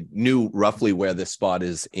I knew roughly where this spot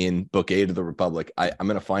is in Book 8 of the Republic. I'm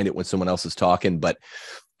going to find it when someone else is talking, but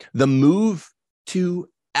the move to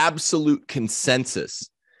absolute consensus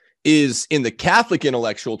is, in the Catholic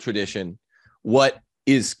intellectual tradition, what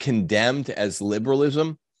is condemned as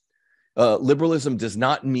liberalism. Liberalism does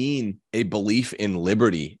not mean a belief in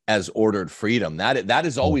liberty as ordered freedom. That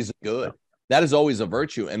is always good. That is always a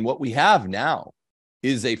virtue. And what we have now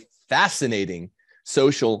is a fascinating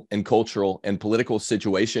social and cultural and political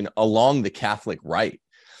situation along the Catholic right,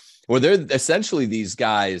 where they're essentially these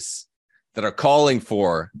guys that are calling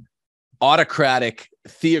for autocratic,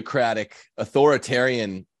 theocratic,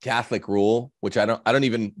 authoritarian Catholic rule, which I don't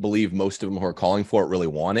even believe most of them who are calling for it really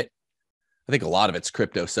want it. I think a lot of it's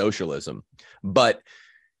crypto socialism, but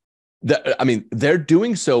they're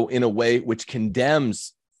doing so in a way which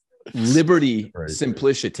condemns liberty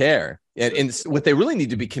simpliciter. And what they really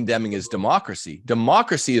need to be condemning is democracy.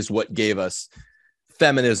 Democracy is what gave us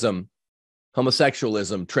feminism,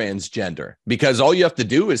 homosexualism, transgender, because all you have to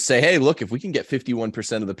do is say, hey, look, if we can get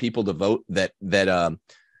 51% of the people to vote that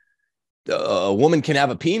a woman can have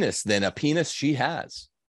a penis, then a penis she has.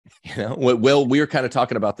 Well, we were kind of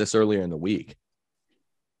talking about this earlier in the week.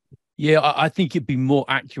 Yeah, I think it'd be more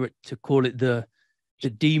accurate to call it the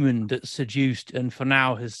demon that seduced and for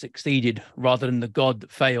now has succeeded, rather than the God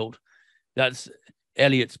that failed. That's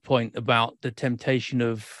Elliot's point about the temptation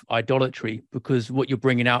of idolatry, because what you're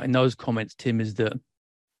bringing out in those comments, Tim, is that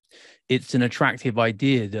it's an attractive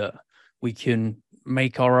idea that we can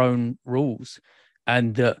make our own rules,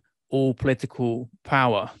 and that all political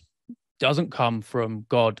power doesn't come from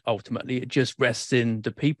God ultimately. It just rests in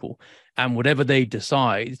the people, and whatever they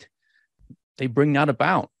decide, they bring that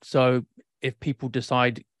about. So if people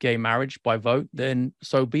decide gay marriage by vote, then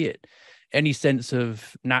so be it. Any sense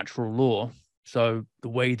of natural law, so the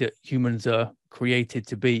way that humans are created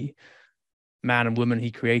to be, man and woman,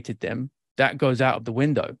 he created them, that goes out of the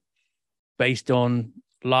window based on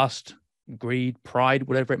lust, greed, pride,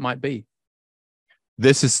 whatever it might be.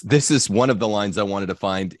 This is one of the lines I wanted to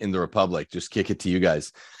find in the Republic. Just kick it to you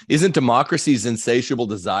guys. Isn't democracy's insatiable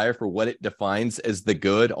desire for what it defines as the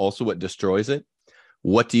good also what destroys it?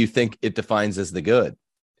 What do you think it defines as the good?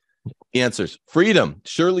 The answer's freedom.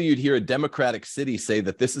 Surely you'd hear a democratic city say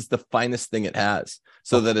that this is the finest thing it has,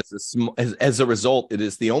 so that as a result, it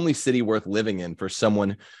is the only city worth living in for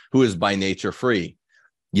someone who is by nature free.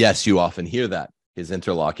 Yes, you often hear that, his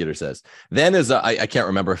interlocutor says. Then I can't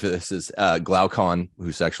remember if this is Glaucon,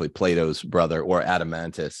 who's actually Plato's brother, or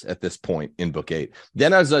Adeimantus at this point in Book 8.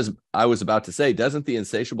 Then as I was about to say, doesn't the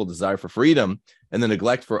insatiable desire for freedom and the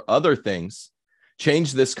neglect for other things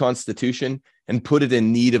change this constitution and put it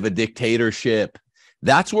in need of a dictatorship?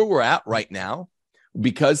 That's where we're at right now,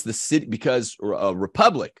 because a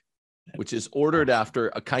republic, which is ordered after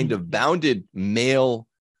a kind of bounded male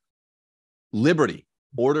liberty,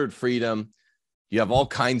 ordered freedom. You have all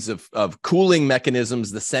kinds of cooling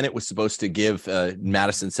mechanisms. The Senate was supposed to give,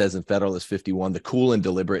 Madison says in Federalist 51, the cool and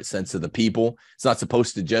deliberate sense of the people. It's not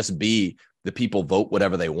supposed to just be the people vote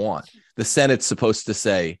whatever they want. The Senate's supposed to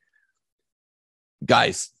say,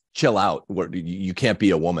 guys, chill out. You can't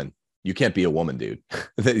be a woman. You can't be a woman, dude.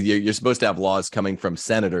 You're supposed to have laws coming from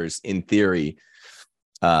senators, in theory,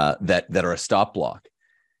 that are a stop block.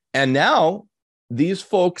 And now these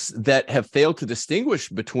folks that have failed to distinguish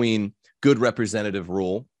between good representative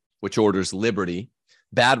rule, which orders liberty,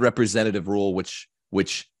 bad representative rule,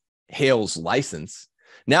 which hails license.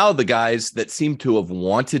 Now the guys that seem to have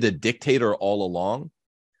wanted a dictator all along,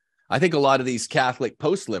 I think a lot of these Catholic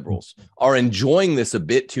post-liberals are enjoying this a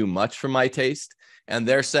bit too much for my taste. And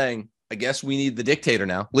they're saying, I guess we need the dictator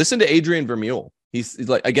now. Listen to Adrian Vermeule. He's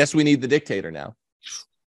like, I guess we need the dictator now.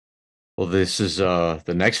 Well, this is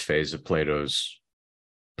the next phase of Plato's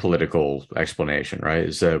political explanation, right?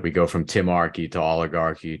 Is that we go from timarchy to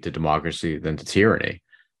oligarchy to democracy, then to tyranny.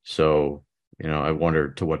 So, I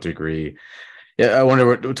wonder to what degree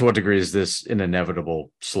is this an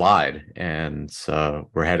inevitable slide? And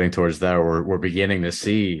we're heading towards that. We're beginning to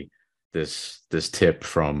see this tip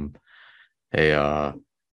from a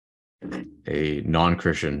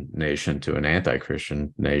non-Christian nation to an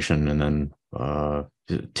anti-Christian nation, and then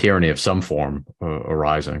tyranny of some form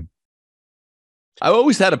arising. I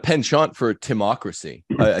always had a penchant for timocracy.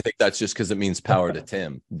 I think that's just because it means power to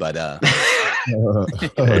Tim. But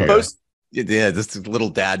this little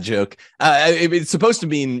dad joke. It's supposed to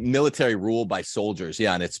mean military rule by soldiers.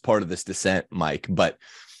 Yeah, and it's part of this dissent, Mike. But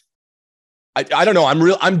I don't know.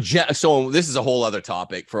 So this is a whole other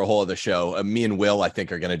topic for a whole other show. Me and Will, I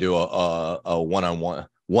think, are going to do a one-on-one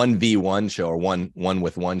 1v1 show, or one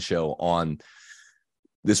with one show on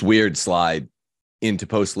this weird slide into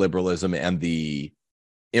post-liberalism and the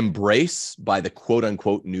embrace by the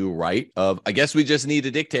quote-unquote new right of, I guess we just need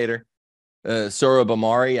a dictator. Sohrab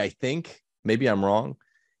Ahmari, I think, maybe I'm wrong,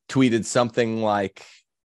 tweeted something like,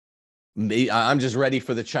 I'm just ready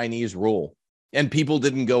for the Chinese rule. And people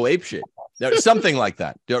didn't go apeshit. Something like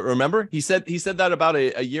that. Don't remember? He said that about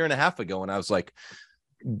a year and a half ago. And I was like,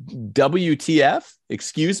 WTF?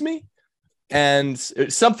 Excuse me? And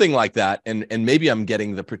something like that. And maybe I'm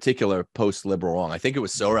getting the particular post-liberal wrong. I think it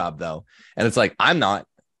was Sohrab, though. And it's like, I'm not,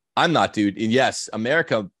 dude. And yes,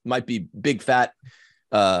 America might be big, fat,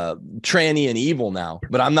 tranny and evil now,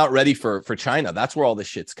 but I'm not ready for China. That's where all this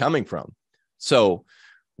shit's coming from. So,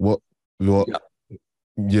 well,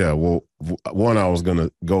 yeah. Well, one, I was going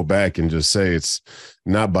to go back and just say it's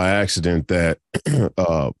not by accident that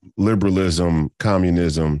liberalism,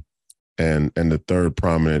 communism, and the third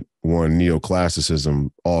prominent one,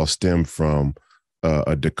 neoclassicism, all stem from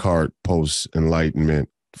a Descartes post-Enlightenment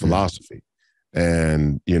philosophy.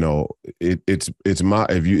 And it's my,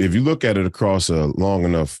 if you look at it across a long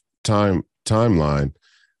enough timeline,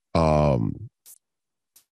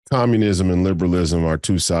 communism and liberalism are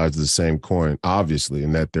two sides of the same coin, obviously,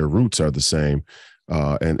 in that their roots are the same.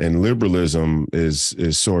 And liberalism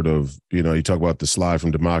is sort of, you talk about the slide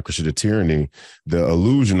from democracy to tyranny, the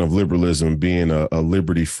illusion of liberalism being a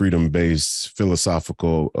liberty, freedom-based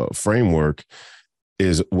philosophical framework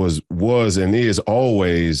was and is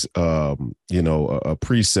always, a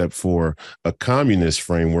precept for a communist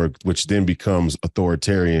framework, which then becomes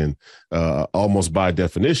authoritarian almost by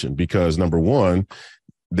definition, because number one,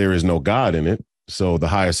 there is no God in it. So the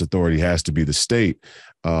highest authority has to be the state.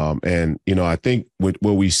 And I think what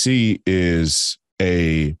we see is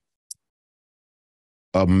a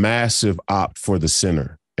massive opt for the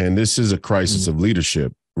center. And this is a crisis of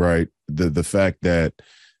leadership, right? The fact that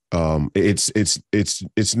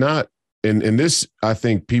it's not, and this, I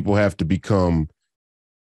think people have to become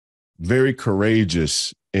very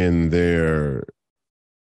courageous in their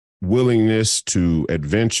willingness to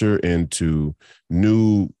adventure into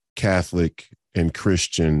new Catholic and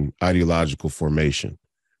Christian ideological formation,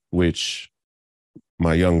 which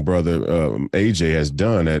my young brother AJ has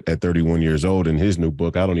done at 31 years old in his new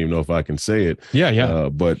book. I don't even know if I can say it. Yeah.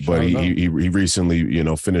 But he recently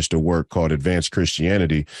finished a work called Advanced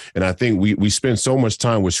Christianity, and I think we spend so much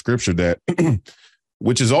time with Scripture that,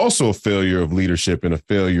 which is also a failure of leadership and a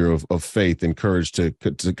failure of faith and courage to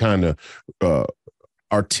kind of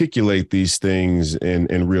articulate these things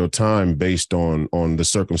in real time based on the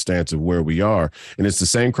circumstance of where we are. And it's the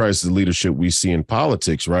same crisis of leadership we see in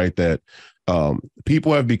politics, right? That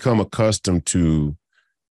people have become accustomed to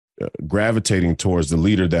gravitating towards the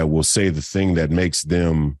leader that will say the thing that makes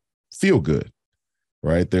them feel good,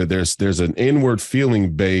 right? There's an inward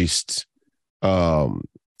feeling based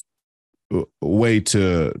way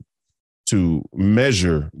to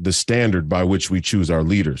measure the standard by which we choose our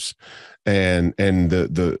leaders. And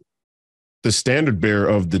the standard bearer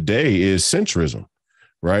of the day is centrism,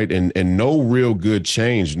 right? And no real good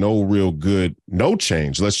change, no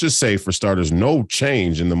change. Let's just say, for starters, no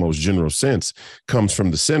change in the most general sense comes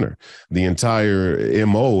from the center. The entire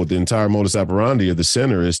MO, the entire modus operandi of the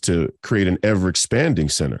center is to create an ever expanding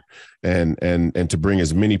center and to bring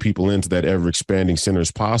as many people into that ever expanding center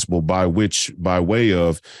as possible, by way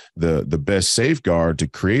of the best safeguard to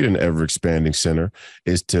create an ever expanding center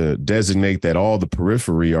is to designate that all the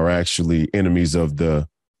periphery are actually enemies of the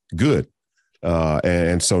good.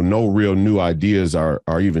 And so no real new ideas are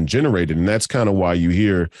even generated. And that's kind of why you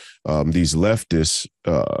hear these leftists,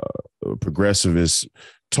 progressivists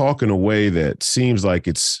talk in a way that seems like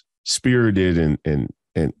it's spirited and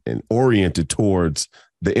oriented towards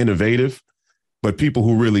the innovative, but people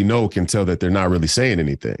who really know can tell that they're not really saying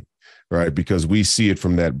anything, right? Because we see it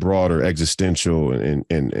from that broader existential and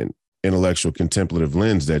intellectual contemplative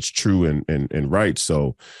lens that's true and right.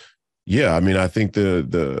 So yeah, I mean, I think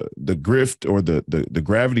the grift or the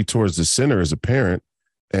gravity towards the center is apparent,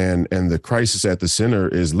 and the crisis at the center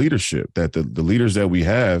is leadership. That the leaders that we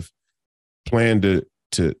have plan to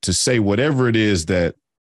say whatever it is that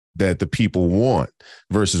the people want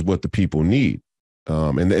versus what the people need,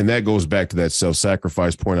 and that goes back to that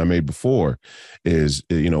self-sacrifice point I made before. Is,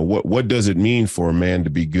 you know, what does it mean for a man to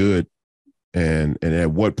be good? And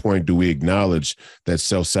at what point do we acknowledge that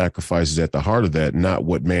self-sacrifice is at the heart of that, not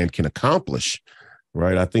what man can accomplish,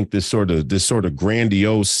 right? I think this sort of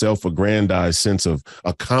grandiose, self-aggrandized sense of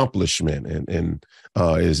accomplishment and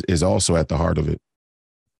is also at the heart of it.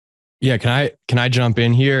 Yeah, can I jump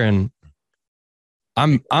in here? And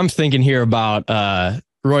I'm thinking here about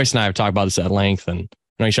Royce and I have talked about this at length, and I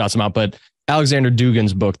know he shouts him out, but Alexander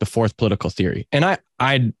Dugin's book, The Fourth Political Theory, and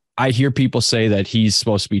I hear people say that he's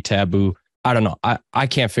supposed to be taboo. I don't know. I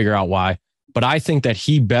can't figure out why, but I think that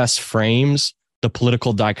he best frames the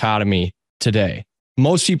political dichotomy today.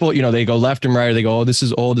 Most people, you know, they go left and right, or they go, oh, this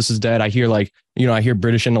is old, this is dead. I hear I hear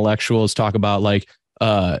British intellectuals talk about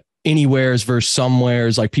anywheres versus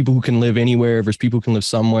somewheres, like people who can live anywhere versus people who can live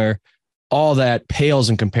somewhere. All that pales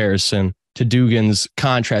in comparison to Dugin's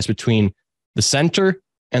contrast between the center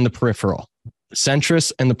and the peripheral,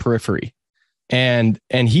 centrist and the periphery. And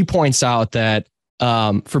he points out that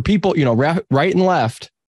for people, you know, right and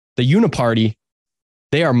left, the uniparty,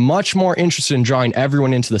 they are much more interested in drawing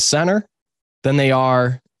everyone into the center than they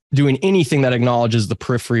are doing anything that acknowledges the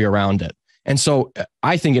periphery around it. And so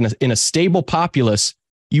I think in a stable populace,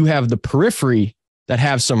 you have the periphery that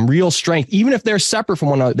have some real strength, even if they're separate from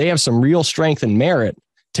one another, they have some real strength and merit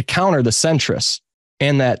to counter the centrists.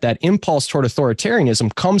 And that impulse toward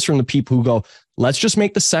authoritarianism comes from the people who go, let's just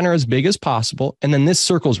make the center as big as possible. And then this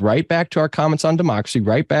circles right back to our comments on democracy,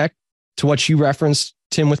 right back to what you referenced,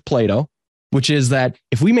 Tim, with Plato, which is that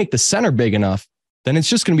if we make the center big enough, then it's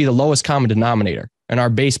just going to be the lowest common denominator. And our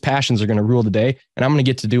base passions are going to rule the day. And I'm going to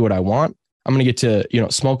get to do what I want. I'm going to get to, you know,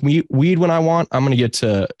 smoke weed when I want. I'm going to get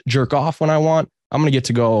to jerk off when I want. I'm going to get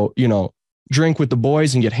to go, you know, drink with the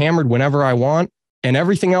boys and get hammered whenever I want. And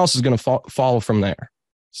everything else is going to follow from there.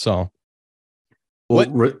 So,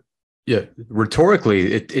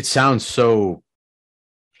 rhetorically, it sounds so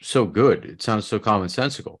good. It sounds so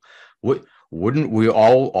commonsensical. Wouldn't we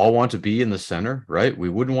all want to be in the center, right? We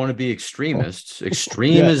wouldn't want to be extremists.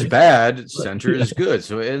 Extreme is bad, center is good.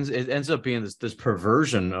 So it ends up being this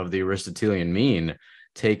perversion of the Aristotelian mean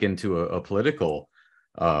taken to a political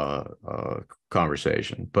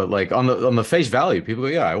conversation. But like on the face value, people go,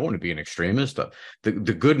 yeah, I want to be an extremist. The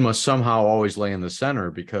good must somehow always lay in the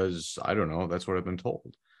center because I don't know, that's what I've been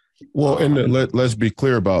told. Well, and let's be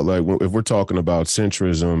clear about, like, if we're talking about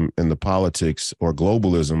centrism in the politics, or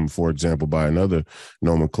globalism, for example, by another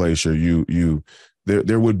nomenclature,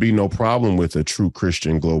 there would be no problem with a true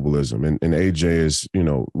Christian globalism. And AJ is, you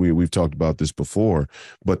know, we've talked about this before,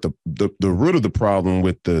 but the root of the problem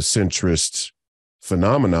with the centrist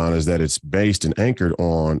phenomenon is that it's based and anchored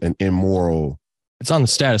on an immoral. It's on the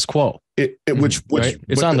status quo. Which right?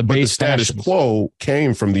 It's on the base. The status quo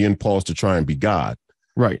came from the impulse to try and be God.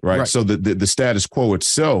 Right. So the status quo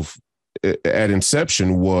itself at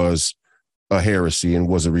inception was a heresy and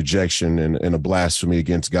was a rejection and a blasphemy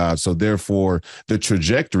against God. So therefore, the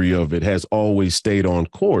trajectory of it has always stayed on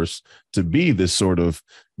course to be this sort of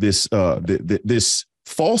this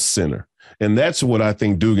false center. And that's what I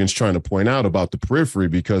think Dugin's trying to point out about the periphery,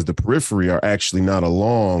 because the periphery are actually not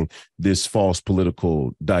along this false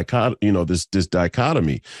political dichotomy, you know, this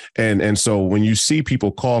dichotomy. And so when you see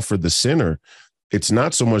people call for the center, it's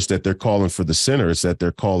not so much that they're calling for the center, it's that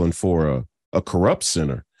they're calling for a corrupt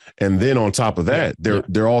center. And then on top of that,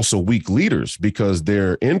 they're also weak leaders, because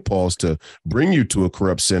their impulse to bring you to a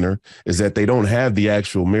corrupt center is that they don't have the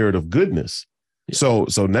actual merit of goodness. So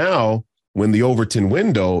now when the Overton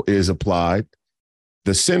window is applied,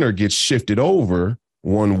 the center gets shifted over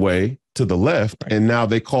one way to the left, and now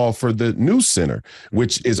they call for the new center,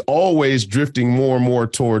 which is always drifting more and more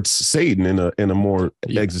towards Satan in a more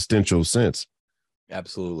existential sense.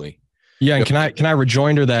 Absolutely. Yeah, and can I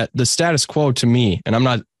rejoinder that the status quo to me, and I'm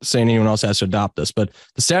not saying anyone else has to adopt this, but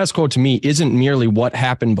the status quo to me isn't merely what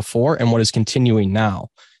happened before and what is continuing now.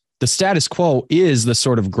 The status quo is the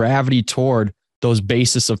sort of gravity toward those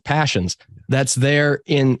basis of passions. That's there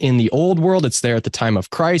in the old world. It's there at the time of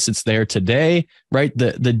Christ. It's there today, right?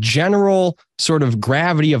 The general sort of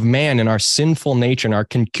gravity of man and our sinful nature and our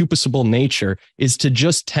concupiscible nature is to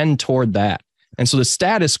just tend toward that. And so the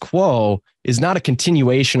status quo is not a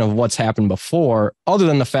continuation of what's happened before, other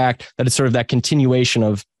than the fact that it's sort of that continuation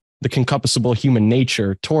of the concupiscible human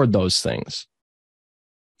nature toward those things.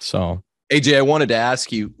 So, AJ, I wanted to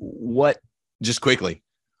ask you just quickly,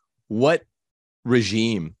 what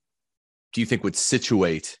regime do you think would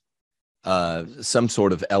situate some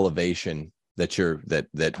sort of elevation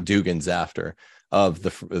that Dugan's after of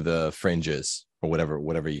the fringes or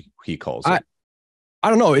whatever he calls it? I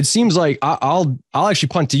don't know. It seems like I'll actually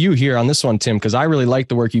punt to you here on this one, Tim, because I really like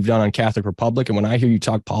the work you've done on Catholic Republic, and when I hear you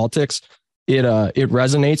talk politics, it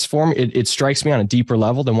resonates for me. It strikes me on a deeper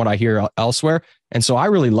level than what I hear elsewhere, and so I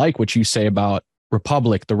really like what you say about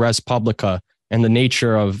Republic, the res publica, and the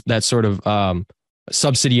nature of that sort of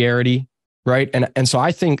subsidiarity. Right. And so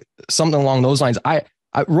I think something along those lines,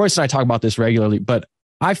 Royce and I talk about this regularly, but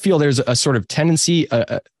I feel there's a sort of tendency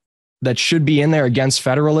that should be in there against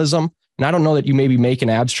federalism. And I don't know that you maybe make an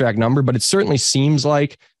abstract number, but it certainly seems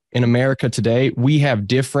like in America today, we have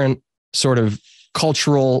different sort of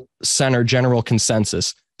cultural center general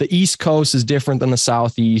consensus. The East Coast is different than the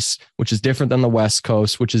Southeast, which is different than the West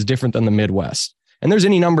Coast, which is different than the Midwest. And there's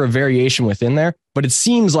any number of variation within there, but it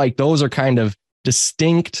seems like those are kind of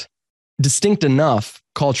distinct enough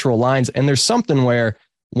cultural lines. And there's something where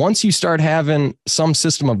once you start having some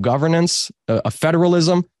system of governance, a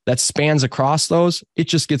federalism that spans across those, it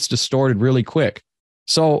just gets distorted really quick.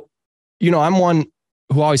 So, I'm one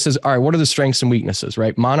who always says, all right, what are the strengths and weaknesses,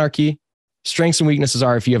 right? Monarchy, strengths and weaknesses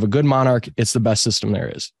are, if you have a good monarch, it's the best system there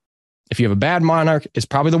is. If you have a bad monarch, it's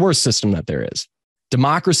probably the worst system that there is.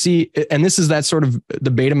 Democracy, and this is that sort of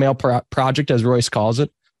the beta male project, as Royce calls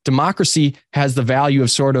it. Democracy has the value of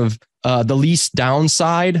sort of the least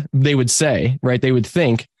downside, they would say, right? They would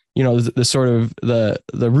think, the sort of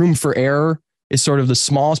the room for error is sort of the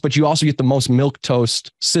smallest, but you also get the most milquetoast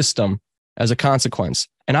system as a consequence.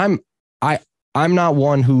 And I'm not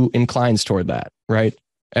one who inclines toward that, right?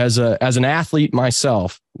 As an athlete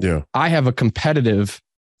myself, yeah, I have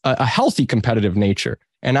a healthy competitive nature,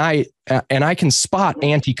 and I can spot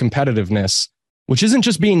anti-competitiveness, which isn't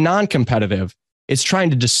just being non-competitive. It's trying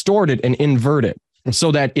to distort it and invert it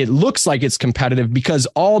so that it looks like it's competitive, because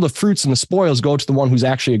all the fruits and the spoils go to the one who's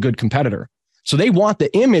actually a good competitor. So they want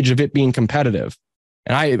the image of it being competitive.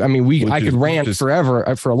 And I could rant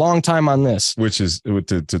forever for a long time on this. Which is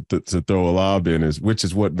to throw a lob in which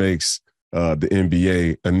is what makes the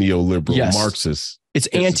NBA a neoliberal Marxist. It's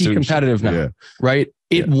anti-competitive now, right?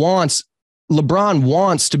 LeBron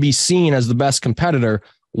wants to be seen as the best competitor,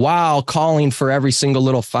 while calling for every single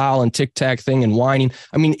little foul and tic-tac thing and whining.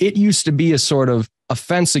 I mean, it used to be a sort of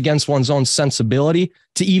offense against one's own sensibility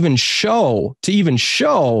to even show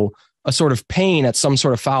a sort of pain at some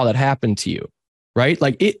sort of foul that happened to you, right?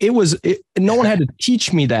 Like no one had to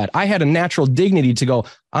teach me that. I had a natural dignity to go,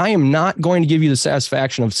 I am not going to give you the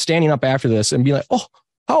satisfaction of standing up after this and be like, oh,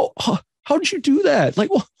 how did you do that? Like,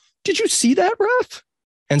 well, did you see that, ref?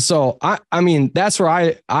 And so, I mean, that's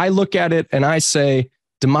where I look at it and I say,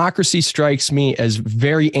 democracy strikes me as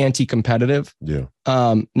very anti-competitive,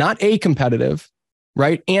 not a-competitive,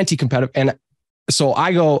 right? Anti-competitive. And so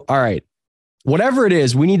I go, all right, whatever it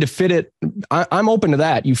is, we need to fit it. I'm open to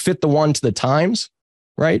that. You fit the one to the times,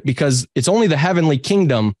 right? Because it's only the heavenly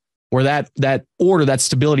kingdom where that order, that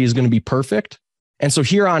stability is going to be perfect. And so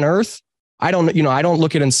here on earth, I don't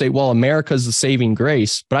look at it and say, well, America's the saving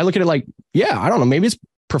grace, but I look at it like, I don't know, maybe it's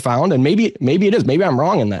profound, and maybe it is. Maybe I'm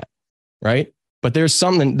wrong in that, right? But there's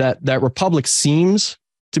something that Republic seems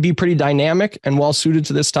to be pretty dynamic and well suited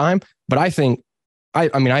to this time. But I think,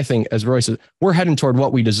 as Royce said, we're heading toward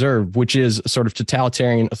what we deserve, which is sort of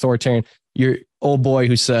totalitarian, authoritarian. Your old boy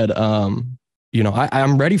who said,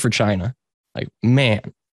 I'm ready for China. Like, man,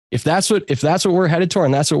 if that's what we're headed toward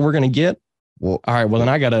and that's what we're going to get. Well, all right, well, then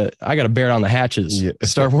I gotta bear down the hatches,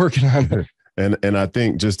 start working on it. And I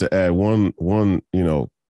think just to add one,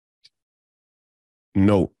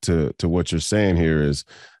 note to what you're saying here is,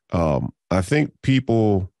 I think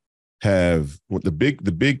people have the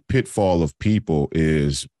big pitfall of people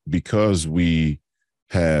is because we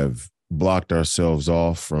have blocked ourselves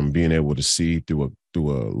off from being able to see through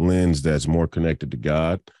a lens that's more connected to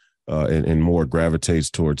God, and more gravitates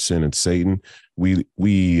towards sin and Satan, we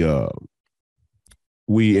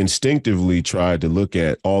instinctively try to look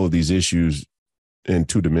at all of these issues in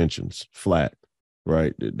two dimensions, flat,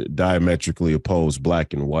 right? Diametrically opposed,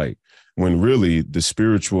 black and white, when really the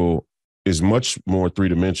spiritual is much more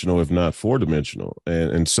three-dimensional, if not four-dimensional.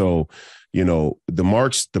 And so,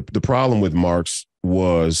 the problem with Marx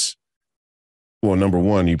was, well, number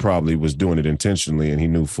one, he probably was doing it intentionally, and he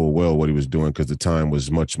knew full well what he was doing because the time was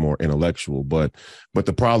much more intellectual. But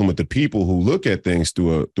the problem with the people who look at things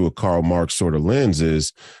through a Karl Marx sort of lens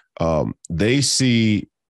is, they see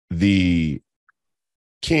the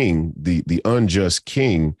king, the unjust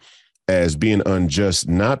king, as being unjust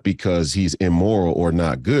not because he's immoral or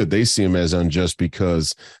not good. They see him as unjust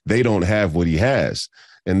because they don't have what he has,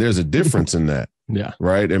 and there's a difference in that. Yeah,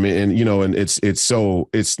 right. I mean, and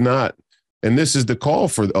it's not. And this is the call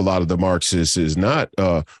for a lot of the Marxists, is not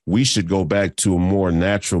we should go back to a more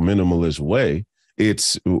natural minimalist way.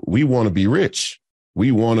 It's we want to be rich.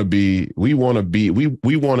 We want to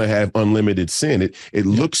have unlimited sin. It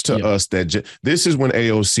looks to us that this is when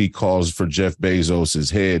AOC calls for Jeff Bezos's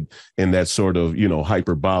head in that sort of,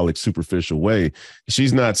 hyperbolic, superficial way.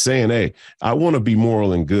 She's not saying, hey, I want to be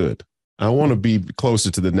moral and good. I want to be closer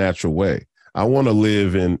to the natural way. I want to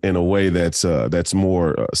live in a way that's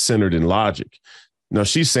more centered in logic. Now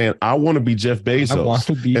she's saying, I want to be Jeff Bezos,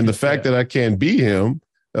 and the fact that I can't be him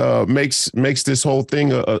makes this whole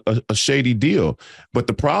thing a shady deal. But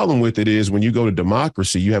the problem with it is, when you go to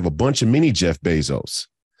democracy, you have a bunch of mini Jeff Bezos.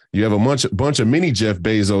 You have a bunch of mini Jeff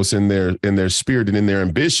Bezos in their spirit and in their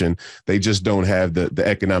ambition. They just don't have the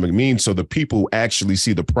economic means. So the people who actually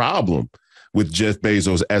see the problem with Jeff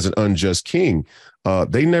Bezos as an unjust king,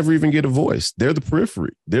 they never even get a voice. They're the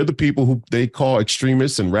periphery. They're the people who they call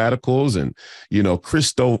extremists and radicals and,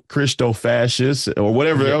 Christo fascists or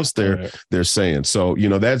whatever else they're saying. So,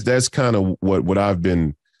 that's kind of what I've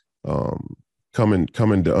been coming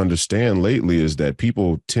to understand lately, is that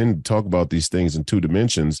people tend to talk about these things in two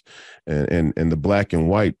dimensions, and the black and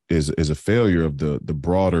white is a failure of the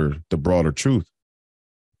broader truth.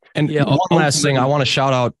 And one last thing, I want to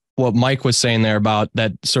shout out what Mike was saying there about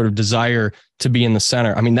that sort of desire to be in the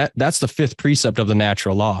center. I mean, that's the fifth precept of the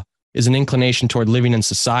natural law, is an inclination toward living in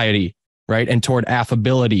society, right? And toward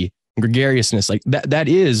affability, gregariousness. Like that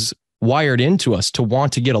is wired into us, to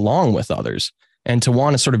want to get along with others and to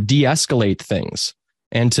want to sort of de-escalate things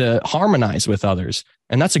and to harmonize with others.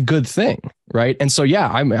 And that's a good thing, right? And so,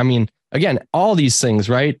 I mean, again, all these things,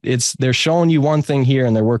 right? They're showing you one thing here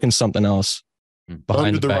and they're working something else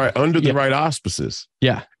under the right auspices.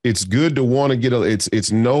 Yeah. It's good to want to get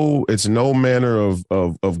it's no manner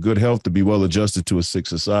of good health to be well adjusted to a sick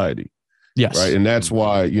society. Yes. Right. And that's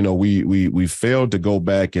why, we failed to go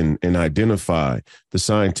back and identify the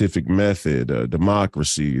scientific method,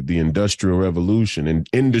 democracy, the Industrial Revolution, and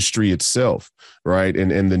industry itself. Right.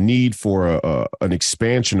 And the need for an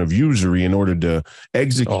expansion of usury in order to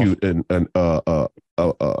execute a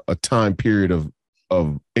time period of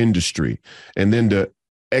industry, and then to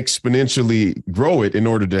exponentially grow it in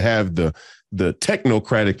order to have the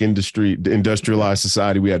technocratic industry, the industrialized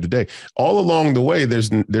society we have today. All along the way, there's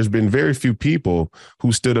been very few people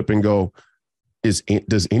who stood up and go, does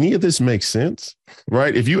any of this make sense?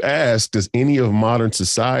 Right? If you ask, does any of modern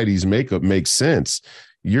society's makeup make sense?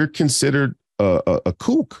 You're considered a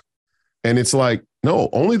kook. And it's like, no,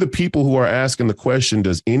 only the people who are asking the question,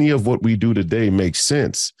 does any of what we do today make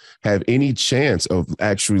sense, have any chance of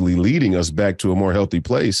actually leading us back to a more healthy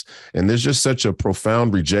place? And there's just such a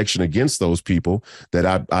profound rejection against those people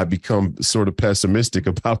that I become sort of pessimistic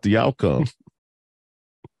about the outcome.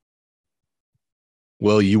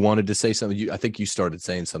 Will, you wanted to say something? I think you started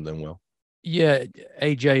saying something, Will. Yeah,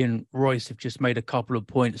 AJ and Royce have just made a couple of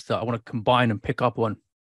points that I want to combine and pick up on.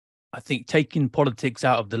 I think taking politics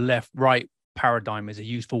out of the left-right paradigm is a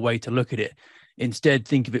useful way to look at it. Instead,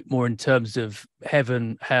 think of it more in terms of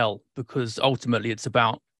heaven, hell, because ultimately it's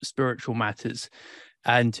about spiritual matters.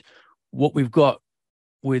 And what we've got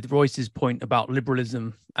with Royce's point about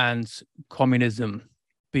liberalism and communism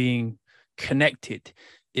being connected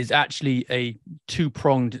is actually a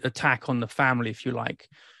two-pronged attack on the family, if you like.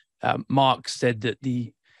 Marx said that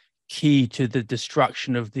the key to the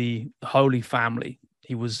destruction of the Holy Family,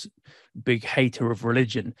 he was a big hater of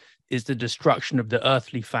religion, is the destruction of the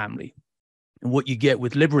earthly family. And what you get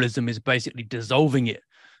with liberalism is basically dissolving it.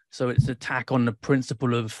 So it's an attack on the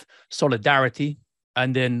principle of solidarity.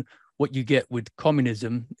 And then what you get with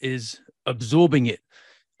communism is absorbing it.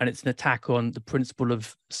 And it's an attack on the principle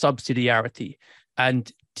of subsidiarity. And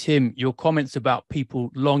Tim, your comments about people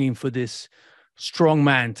longing for this strong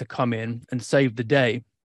man to come in and save the day,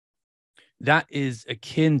 that is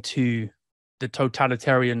akin to the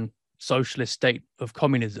totalitarian socialist state of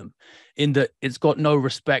communism, in that it's got no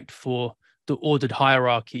respect for the ordered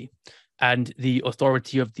hierarchy and the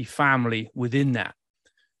authority of the family within that.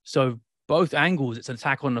 So both angles, it's an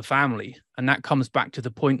attack on the family. And that comes back to the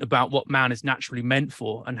point about what man is naturally meant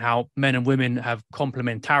for and how men and women have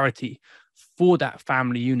complementarity for that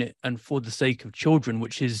family unit and for the sake of children,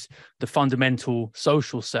 which is the fundamental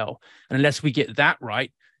social cell. And unless we get that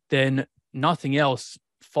right, then nothing else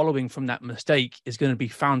following from that mistake is going to be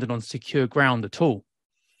founded on secure ground at all.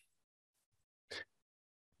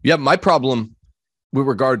 Yeah, my problem with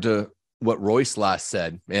regard to what Royce last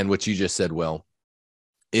said and what you just said, Will,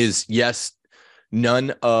 is yes,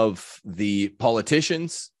 none of the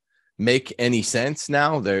politicians make any sense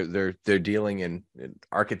now. They're dealing in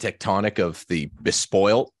architectonic of the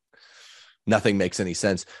bespoiled. Nothing makes any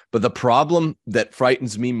sense. But the problem that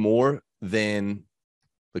frightens me more than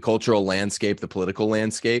the cultural landscape, the political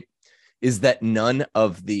landscape, is that none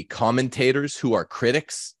of the commentators who are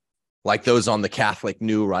critics, like those on the Catholic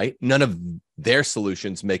New Right, none of their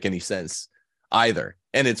solutions make any sense either.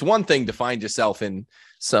 And it's one thing to find yourself in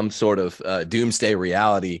some sort of doomsday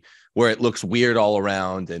reality where it looks weird all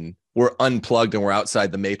around and we're unplugged and we're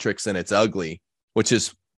outside the matrix and it's ugly, which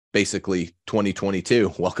is basically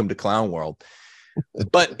 2022. Welcome to clown world.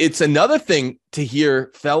 But it's another thing to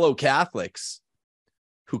hear fellow Catholics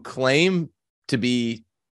who claim to be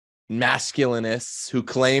masculinists, who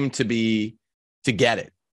claim to get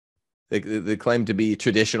it. They claim to be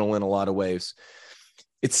traditional in a lot of ways.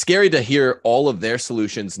 It's scary to hear all of their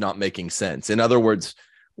solutions not making sense. In other words,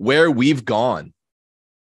 where we've gone,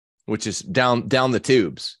 which is down the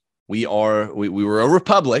tubes. We were a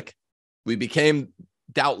republic. We became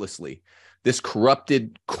doubtlessly this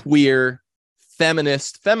corrupted, queer,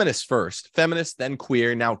 feminist first, feminist, then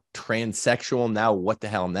queer, now transsexual, now what the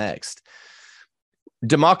hell next?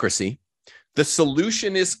 Democracy. The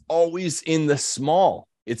solution is always in the small.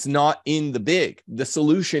 It's not in the big. The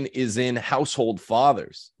solution is in household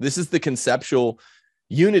fathers. This is the conceptual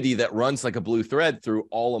unity that runs like a blue thread through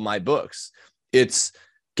all of my books. It's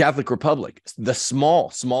Catholic Republic. The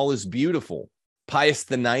small is beautiful. Pius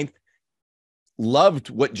IX loved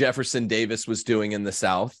what Jefferson Davis was doing in the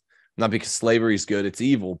South, not because slavery is good, it's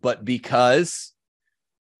evil, but because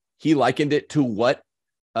he likened it to what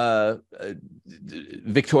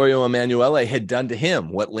Victorio Emanuele had done to him,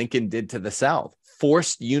 what Lincoln did to the South.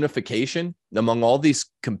 Forced unification among all these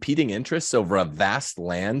competing interests over a vast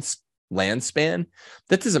land span.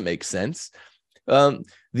 That doesn't make sense.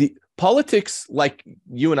 The politics, like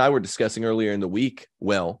you and I were discussing earlier in the week,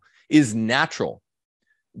 Will, is natural.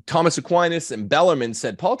 Thomas Aquinas and Bellarmine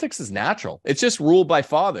said politics is natural. It's just ruled by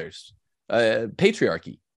fathers,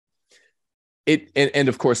 patriarchy. And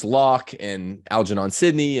of course, Locke and Algernon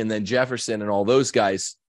Sidney and then Jefferson and all those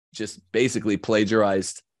guys just basically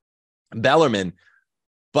plagiarized Bellarmine.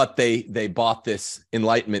 But they bought this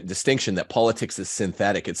Enlightenment distinction that politics is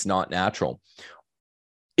synthetic. It's not natural.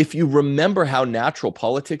 If you remember how natural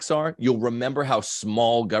politics are, you'll remember how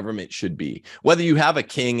small government should be, whether you have a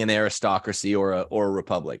king, an aristocracy, or a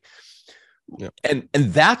republic. Yeah. And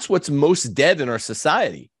that's what's most dead in our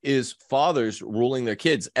society is fathers ruling their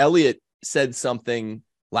kids. Elliot said something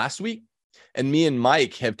last week, and me and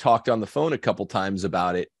Mike have talked on the phone a couple times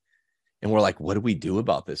about it. And we're like, what do we do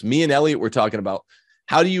about this? Me and Elliot were talking about,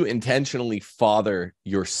 how do you intentionally father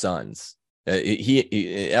your sons?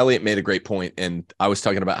 Elliot made a great point, and I was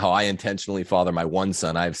talking about how I intentionally father my one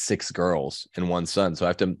son. I have 6 girls and 1 son, so I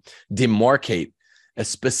have to demarcate a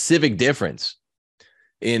specific difference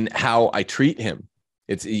in how I treat him.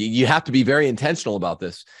 You have to be very intentional about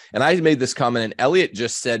this. And I made this comment, and Elliot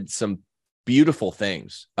just said some beautiful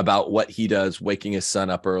things about what he does, waking his son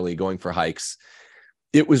up early, going for hikes.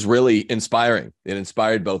 It was really inspiring. It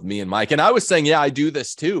inspired both me and Mike. And I was saying, yeah, I do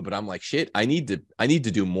this too, but I'm like, shit, I need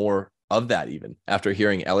to do more of that even after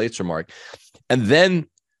hearing Elliot's remark. And then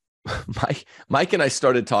Mike and I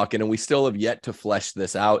started talking, and we still have yet to flesh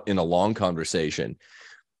this out in a long conversation.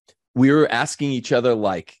 We were asking each other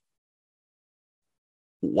like,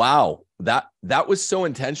 wow, that was so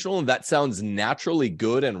intentional. And that sounds naturally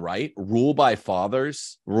good and right. Rule by a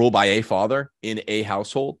father in a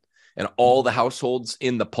household. And all the households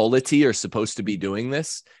in the polity are supposed to be doing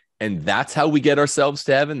this. And that's how we get ourselves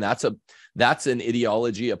to heaven. That's an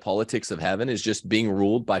ideology, a politics of heaven, is just being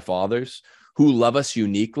ruled by fathers who love us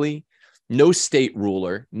uniquely. No state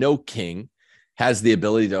ruler, no king has the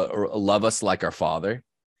ability to love us like our father.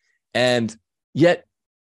 And yet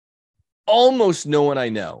almost no one I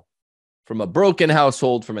know from a broken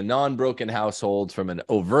household, from a non-broken household, from an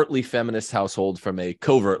overtly feminist household, from a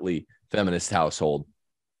covertly feminist household,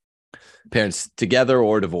 parents together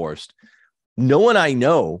or divorced. No one I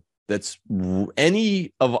know that's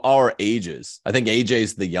any of our ages. I think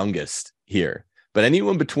AJ's the youngest here, but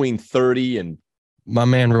anyone between 30 and My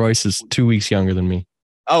man Royce is 2 weeks younger than me.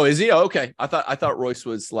 Oh, is he? Oh, okay. I thought Royce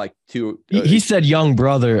was like two. He said young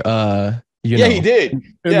brother. You know, he did. In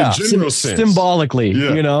Yeah, the general sense. Symbolically,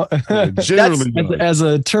 Yeah. you know, Generally as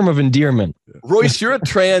a term of endearment. Royce, you're a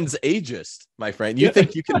trans ageist, my friend. You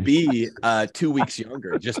think you can be 2 weeks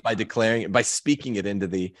younger just by declaring it, by speaking it into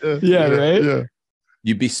the. Yeah, right. Yeah.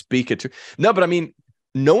 You'd be speaking to. No, but I mean,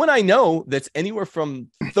 no one I know that's anywhere from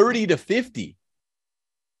 30 to 50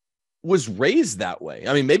 was raised that way.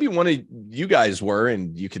 I mean, maybe one of you guys were,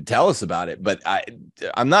 and you could tell us about it, but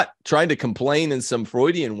I'm not trying to complain in some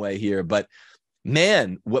Freudian way here, but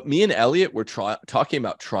man, what me and Elliot were talking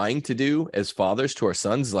about trying to do as fathers to our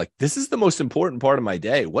sons is like, this is the most important part of my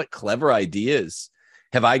day. What clever ideas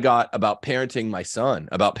have I got about parenting my son,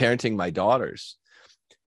 about parenting my daughters?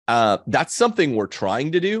 That's something we're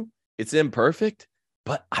trying to do. It's imperfect,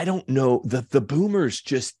 but I don't know. The boomers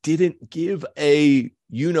just didn't give a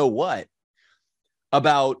you-know-what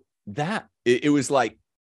about that. It was like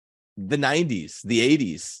the 90s, the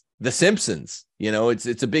 80s, The Simpsons. You know, it's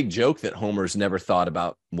a big joke that Homer's never thought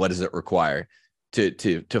about what does it require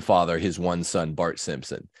to father his one son, Bart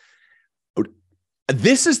Simpson.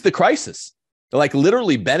 This is the crisis. Like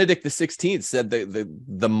literally, Benedict XVI said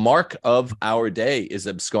the mark of our day is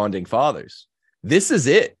absconding fathers. This is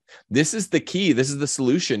it. This is the key. This is the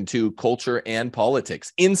solution to culture and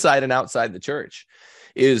politics inside and outside the church,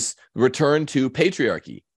 is return to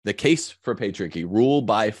patriarchy, the case for patriarchy, rule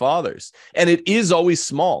by fathers. And it is always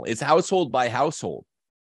small. It's household by household.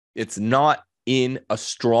 It's not in a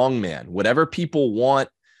strong man. Whatever people want,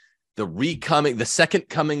 the second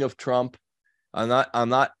coming of Trump. I'm not,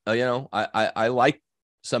 I like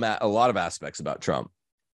a lot of aspects about Trump.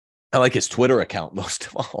 I like his Twitter account most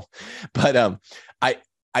of all, but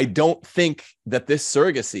I don't think that this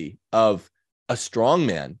surrogacy of a strong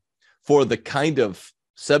man for the kind of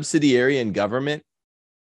subsidiarian government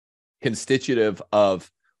constitutive of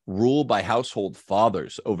rule by household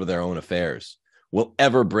fathers over their own affairs will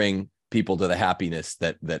ever bring people to the happiness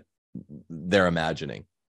that they're imagining.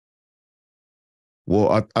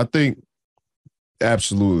 Well, I think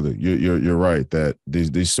absolutely you're right that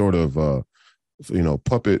these sort of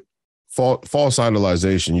puppet false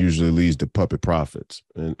idolization usually leads to puppet prophets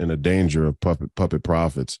and a danger of puppet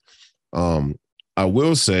prophets. I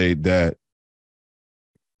will say that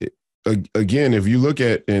again, if you look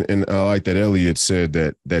at and I like that Elliot said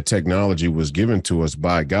that technology was given to us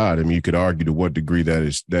by God. I mean, you could argue to what degree that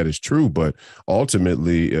is true, but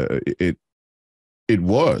ultimately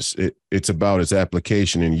it's about its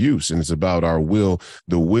application and use, and it's about our will,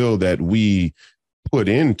 the will that we put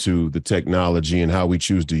into the technology and how we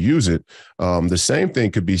choose to use it. The same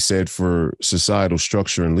thing could be said for societal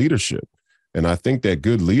structure and leadership. And I think that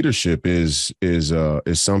good leadership is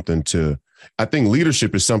something to, I think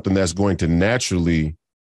leadership is something that's going to naturally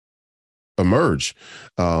emerge.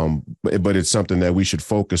 But it's something that we should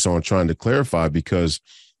focus on trying to clarify because,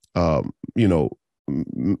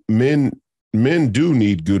 men do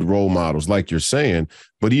need good role models, like you're saying,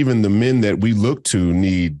 but even the men that we look to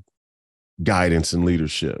need guidance and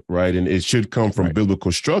leadership, right? And it should come from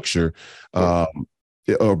biblical structure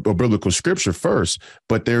or biblical scripture first.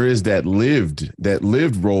 But there is that lived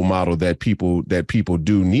role model that people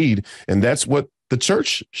do need, and that's what the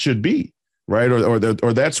church should be, right? Or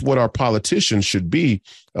that's what our politicians should be.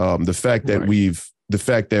 The fact that we've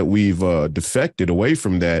defected away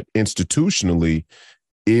from that institutionally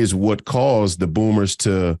is what caused the boomers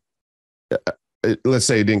to, let's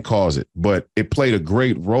say it didn't cause it, but it played a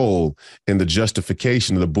great role in the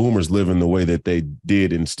justification of the boomers living the way that they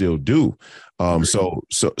did and still do. So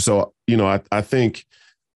I think,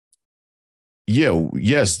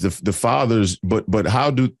 yes, the fathers, but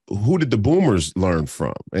who did the boomers learn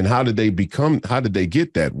from, and how did they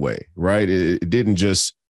get that way? Right. It didn't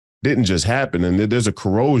just happen. And there's a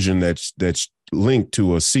corrosion that's linked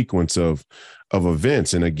to a sequence of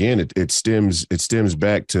events. And again, it stems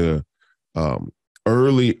back to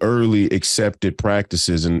early accepted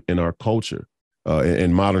practices in our culture,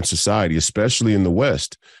 in modern society, especially in the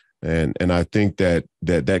West. And I think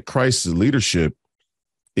that crisis of leadership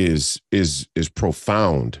is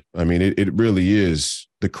profound. I mean, it really is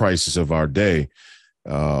the crisis of our day.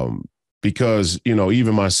 Because,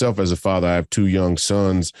 even myself as a father, I have two young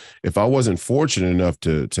sons. If I wasn't fortunate enough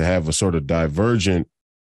to have a sort of divergent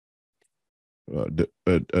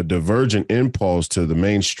a divergent impulse to the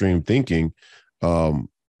mainstream thinking.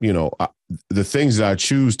 The things that I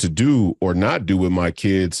choose to do or not do with my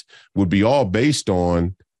kids would be all based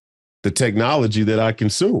on the technology that I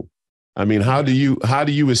consume. I mean, how do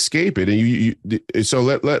you escape it? And so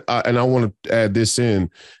and I want to add this in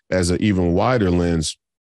as an even wider lens.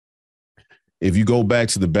 If you go back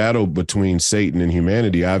to the battle between Satan and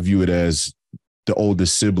humanity, I view it as the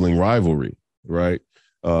oldest sibling rivalry, right?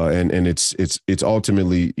 And it's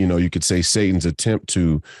ultimately, you could say Satan's attempt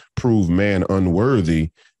to prove man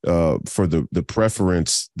unworthy for the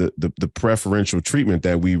preference, the preferential treatment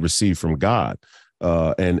that we receive from God,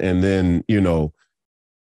 and then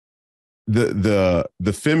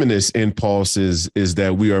the feminist impulse is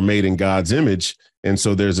that we are made in God's image. And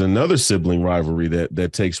so there's another sibling rivalry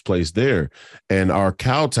that takes place there. And our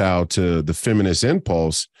kowtow to the feminist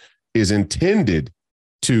impulse is intended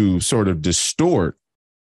to sort of distort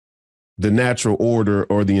the natural order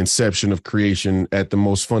or the inception of creation at the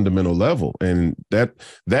most fundamental level. And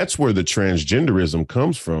that's where the transgenderism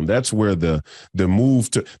comes from. That's where the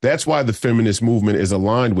move to, that's why the feminist movement is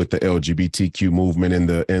aligned with the LGBTQ movement,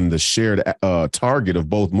 and the shared target of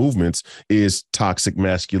both movements is toxic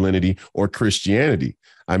masculinity or Christianity.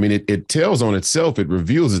 I mean, it tells on itself, it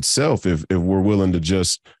reveals itself if we're willing to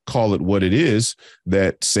just call it what it is,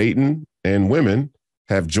 that Satan and women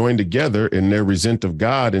have joined together in their resent of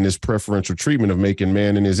God and his preferential treatment of making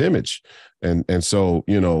man in his image. And so,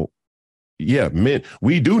 men,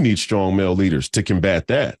 we do need strong male leaders to combat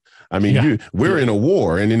that. I mean, we're in a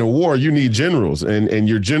war, and in a war, you need generals, and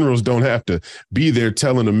your generals don't have to be there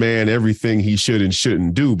telling a man everything he should and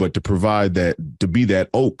shouldn't do, but to provide that, to be that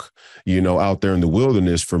oak, out there in the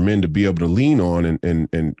wilderness for men to be able to lean on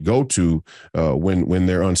and go to when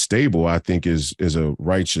they're unstable, I think is a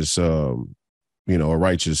righteous, a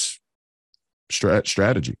righteous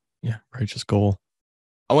strategy. Yeah, righteous goal.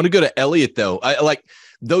 I want to go to Elliot, though. I like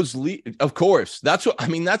those. Of course, that's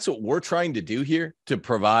what we're trying to do here, to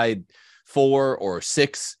provide 4 or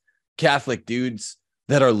 6 Catholic dudes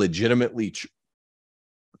that are legitimately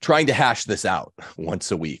trying to hash this out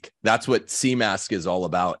once a week. That's what CMask is all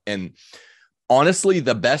about. And honestly,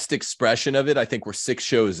 the best expression of it, I think we're 6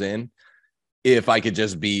 shows in, if I could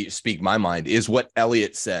just speak my mind, is what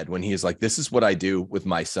Elliot said when he's like, this is what I do with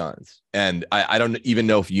my sons. And I don't even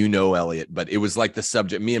know if you know Elliot, but it was like the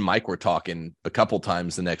subject. Me and Mike were talking a couple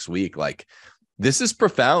times the next week. Like, this is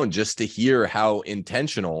profound just to hear how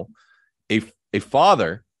intentional a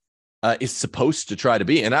father is supposed to try to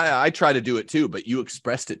be. And I try to do it too, but you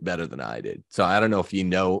expressed it better than I did. So I don't know if you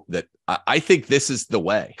know that. I think this is the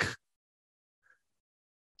way.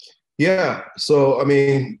 Yeah. So, I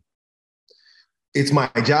mean, it's my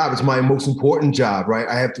job. It's my most important job, right?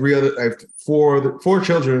 I have 4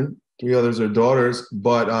 children. 3 others are daughters,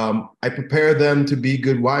 but I prepare them to be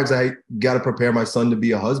good wives. I got to prepare my son to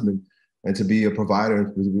be a husband and to be a provider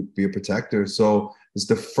and to be a protector. So it's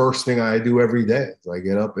the first thing I do every day. So I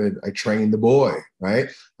get up and I train the boy, right?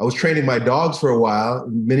 I was training my dogs for a while.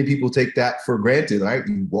 Many people take that for granted, right?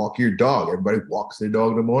 You walk your dog. Everybody walks their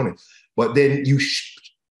dog in the morning. But then you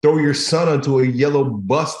throw your son onto a yellow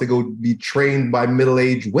bus to go be trained by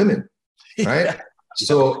middle-aged women, right? Yeah.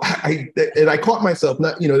 So I caught myself,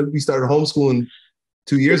 we started homeschooling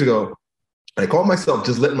 2 years ago. And I caught myself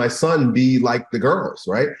just letting my son be like the girls,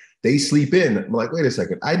 right? They sleep in. I'm like, wait a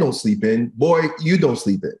second, I don't sleep in. Boy, you don't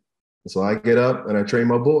sleep in. So I get up and I train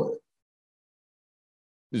my boy.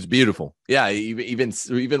 It's beautiful. Yeah, even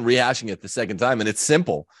rehashing it the second time, and it's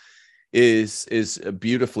simple, is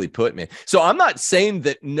beautifully put, man. So I'm not saying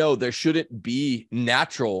that, no, there shouldn't be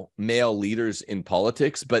natural male leaders in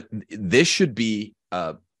politics, but this should be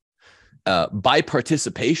by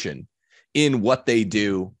participation in what they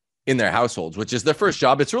do in their households, which is their first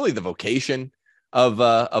job. It's really the vocation of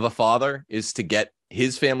a father, is to get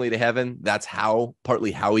his family to heaven. That's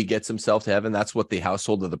partly how he gets himself to heaven. That's what the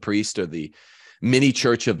household of the priest, or the mini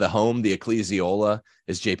church of the home, the ecclesiola,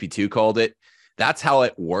 as JP2 called it. That's how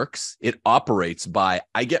it works. It operates by,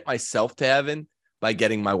 I get myself to heaven by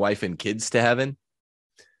getting my wife and kids to heaven.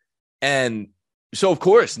 And so, of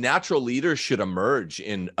course, natural leaders should emerge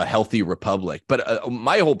in a healthy republic. But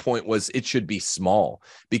my whole point was it should be small,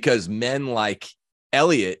 because men like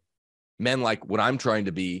Elliot, men like what I'm trying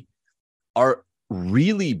to be, are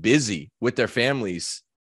really busy with their families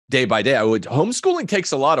day by day. Homeschooling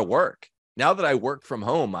takes a lot of work. Now that I work from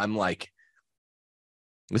home, I'm like,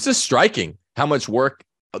 this is striking how much work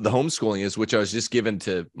the homeschooling is, which I was just given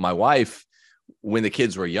to my wife when the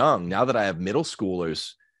kids were young. Now that I have middle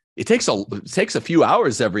schoolers, it takes a few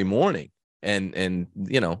hours every morning. And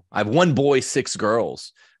I have 1 boy, 6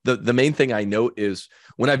 girls. the main thing I note is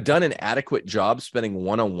when I've done an adequate job spending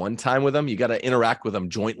one-on-one time with them, you got to interact with them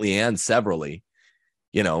jointly and severally,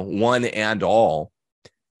 one and all,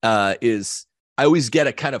 is I always get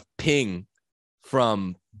a kind of ping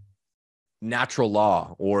from natural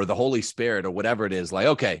law or the Holy Spirit or whatever it is, like,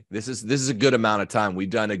 okay, this is a good amount of time. We've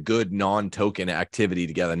done a good non-token activity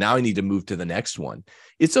together. Now I need to move to the next one.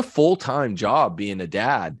 It's a full-time job being a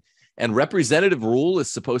dad. And representative rule is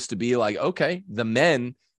supposed to be like, okay, the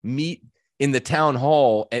men meet in the town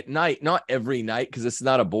hall at night, not every night because it's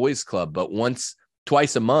not a boys club, but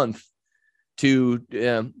twice a month to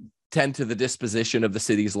tend to the disposition of the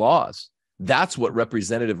city's laws. That's what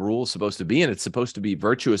representative rule is supposed to be. And it's supposed to be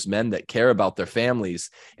virtuous men that care about their families.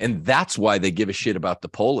 And that's why they give a shit about the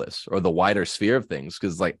polis or the wider sphere of things.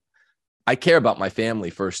 Because like, I care about my family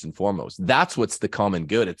first and foremost. That's what's the common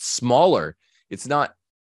good. It's smaller. It's not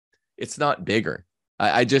bigger.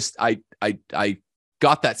 I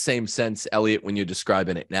got that same sense, Elliot, when you're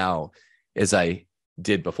describing it now as I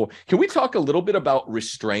did before. Can we talk a little bit about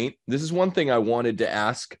restraint? This is one thing I wanted to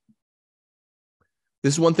ask.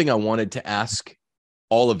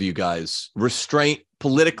 All of you guys. Restraint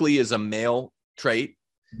politically is a male trait.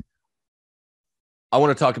 I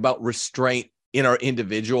want to talk about restraint in our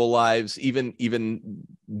individual lives, even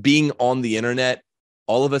being on the internet.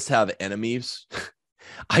 All of us have enemies.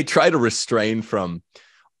 I try to restrain from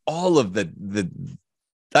all of the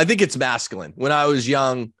I think it's masculine. When I was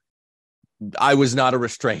young, I was not a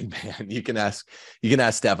restrained man. You can ask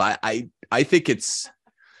Steph. I think it's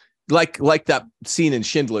like that scene in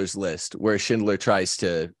Schindler's List where Schindler tries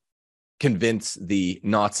to convince the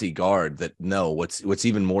Nazi guard that no, what's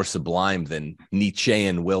even more sublime than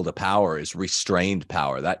Nietzschean will to power is restrained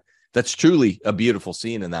power. That's truly a beautiful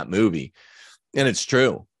scene in that movie. And it's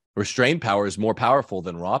true. Restrained power is more powerful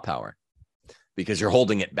than raw power because you're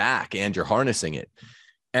holding it back and you're harnessing it.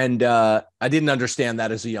 And I didn't understand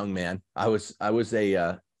that as a young man. I was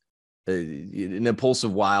an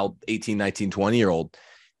impulsive, wild 18, 19, 20-year-old.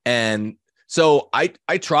 And so I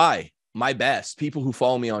try my best. People who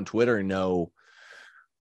follow me on Twitter know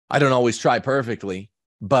I don't always try perfectly,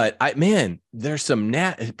 but there's some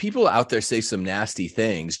people out there say some nasty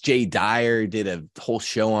things. Jay Dyer did a whole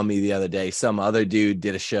show on me the other day. Some other dude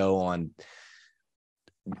did a show on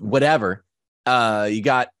whatever. You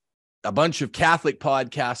got a bunch of Catholic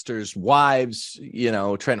podcasters, wives,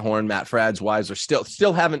 Trent Horn, Matt Fradd's wives are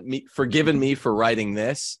still haven't forgiven me for writing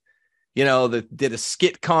this. That did a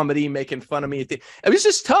skit comedy making fun of me. It was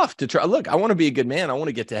just tough to try. Look, I want to be a good man. I want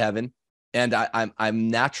to get to heaven. And I'm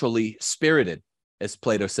naturally spirited, as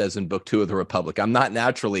Plato says in Book 2 of the Republic. I'm not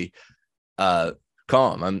naturally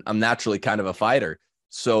calm. I'm naturally kind of a fighter.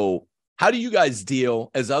 So how do you guys deal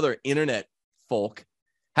as other internet folk?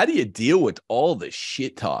 How do you deal with all the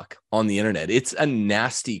shit talk on the internet? It's a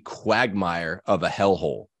nasty quagmire of a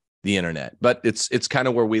hellhole, the internet, but it's kind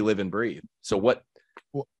of where we live and breathe. So what?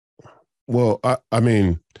 Well, I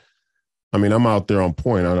mean, I'm out there on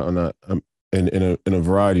point. I'm in a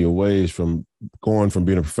variety of ways, from going from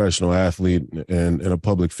being a professional athlete and a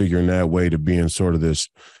public figure in that way to being sort of this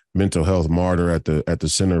mental health martyr at the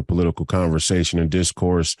center of political conversation and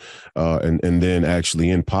discourse, and then actually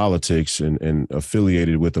in politics and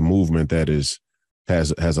affiliated with a movement that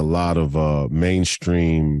has a lot of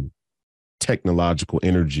mainstream technological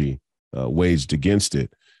energy waged against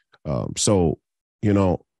it. So,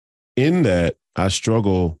 in that, I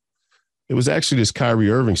struggle. It was actually this Kyrie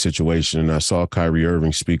Irving situation, and I saw Kyrie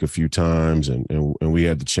Irving speak a few times, and we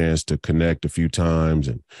had the chance to connect a few times,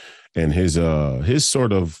 and his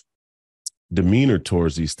sort of demeanor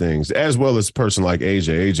towards these things, as well as a person like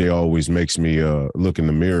AJ. AJ always makes me look in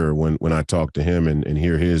the mirror when I talk to him and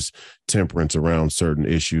hear his temperance around certain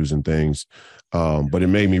issues and things. But it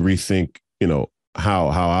made me rethink, how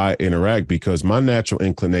I interact, because my natural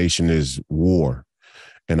inclination is war.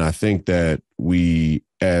 And I think that we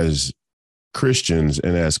as Christians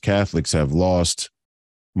and as Catholics have lost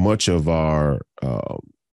much of our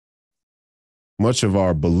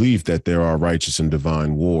belief that there are righteous and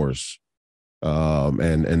divine wars,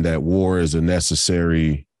 and that war is a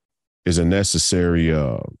necessary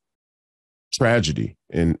tragedy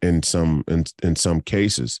in some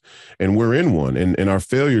cases, and we're in one. And our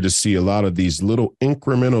failure to see a lot of these little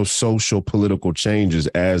incremental social political changes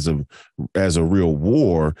as a real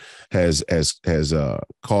war has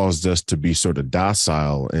caused us to be sort of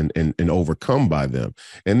docile and overcome by them.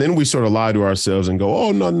 And then we sort of lie to ourselves and go,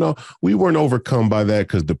 oh, no, we weren't overcome by that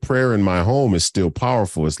because the prayer in my home is still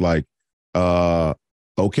powerful. It's like,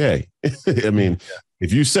 okay. I mean,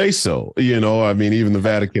 if you say so, even the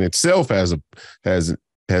Vatican itself has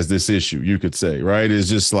this issue, you could say, right? It's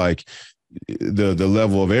just like, the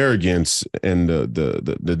level of arrogance and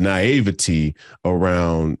the naivety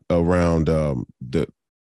around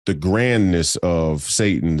the grandness of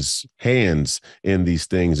Satan's hands in these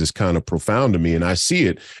things is kind of profound to me. And I see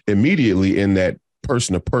it immediately in that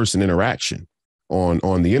person to person interaction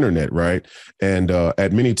on the internet. Right. And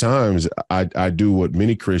at many times I do what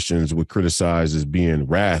many Christians would criticize as being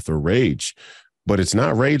wrath or rage, but it's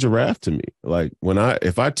not rage or wrath to me. Like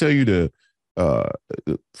if I tell you to,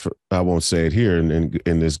 I won't say it here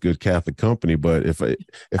in this good Catholic company, but if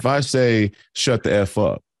I say, shut the F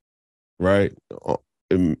up, right?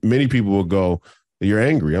 Many people will go, you're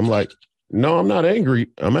angry. I'm like, no, I'm not angry.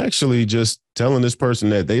 I'm actually just telling this person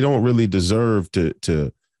that they don't really deserve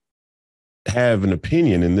to have an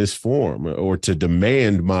opinion in this form or to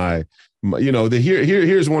demand my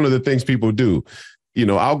here's one of the things people do.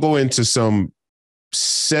 I'll go into some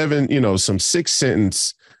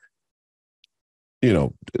 6-sentence,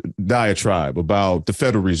 diatribe about the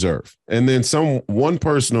Federal Reserve. And then one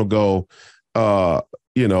person will go,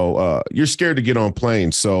 you're scared to get on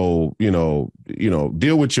planes. So,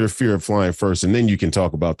 deal with your fear of flying first, and then you can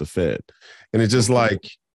talk about the Fed. And it's just like,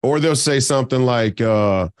 or they'll say something like,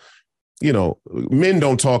 men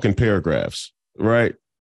don't talk in paragraphs. Right.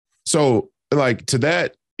 So like to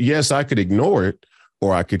that, yes, I could ignore it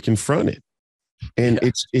or I could confront it. And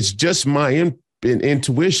it's just my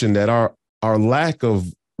intuition that our lack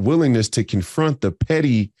of willingness to confront the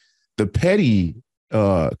petty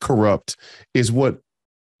corrupt is what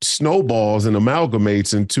snowballs and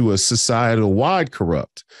amalgamates into a societal wide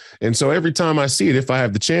corrupt. And so every time I see it, if I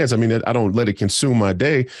have the chance, I mean, I don't let it consume my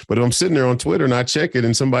day, but if I'm sitting there on Twitter and I check it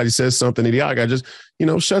and somebody says something idiotic, I just,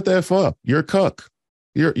 shut the F up. You're a cuck.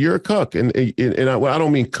 You're a cuck. And I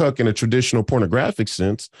don't mean cuck in a traditional pornographic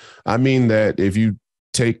sense. I mean that if you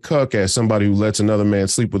take cuck as somebody who lets another man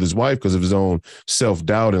sleep with his wife because of his own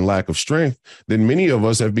self-doubt and lack of strength, then many of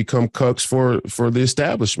us have become cucks for the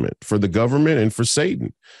establishment, for the government, and for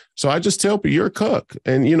Satan. So I just tell people, you're a cuck.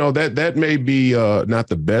 And, that may be not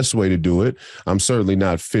the best way to do it. I'm certainly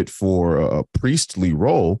not fit for a priestly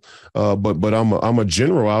role, but I'm a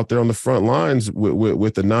general out there on the front lines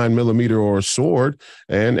with a 9mm or a sword,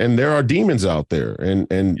 and there are demons out there,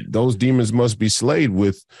 and those demons must be slayed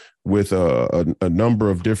with a number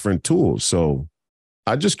of different tools. So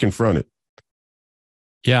I just confront it.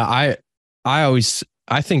 Yeah,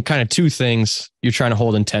 I think kind of two things you're trying to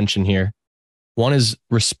hold in tension here. One is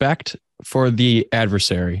respect for the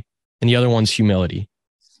adversary, and the other one's humility,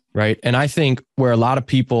 right? And I think where a lot of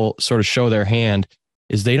people sort of show their hand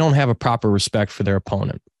is they don't have a proper respect for their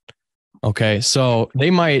opponent. Okay, so they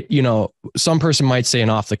might, some person might say an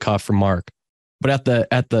off the cuff remark, but at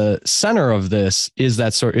the center of this is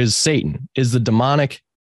Satan, is the demonic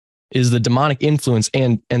influence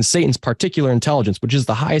and Satan's particular intelligence, which is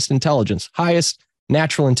the highest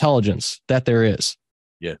natural intelligence that there is.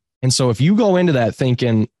 Yeah. And so if you go into that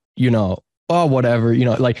thinking, oh, whatever,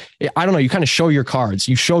 like, I don't know, you kind of show your cards,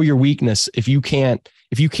 you show your weakness. If you can't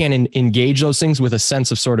engage those things with a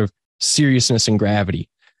sense of sort of seriousness and gravity.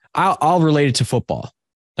 I'll relate it to football.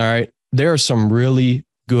 All right. There are some really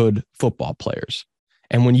good football players.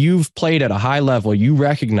 And when you've played at a high level, you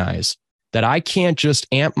recognize that I can't just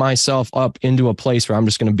amp myself up into a place where I'm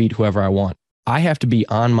just going to beat whoever I want. I have to be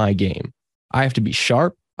on my game. I have to be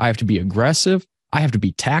sharp. I have to be aggressive. I have to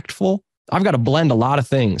be tactful. I've got to blend a lot of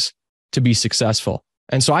things to be successful.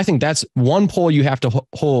 And so I think that's one pole you have to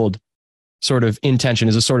hold sort of intention,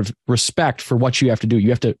 is a sort of respect for what you have to do. You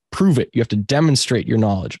have to prove it. You have to demonstrate your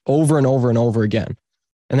knowledge over and over and over again.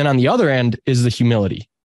 And then on the other end is the humility.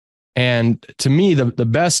 And to me, the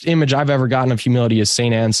best image I've ever gotten of humility is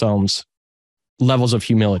St. Anselm's levels of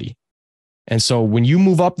humility. And so when you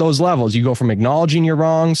move up those levels, you go from acknowledging your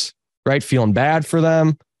wrongs, right? Feeling bad for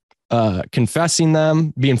them, confessing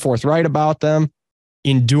them, being forthright about them,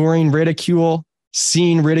 enduring ridicule,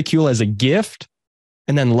 seeing ridicule as a gift,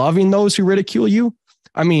 and then loving those who ridicule you.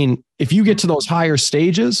 I mean, if you get to those higher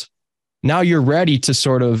stages, now you're ready to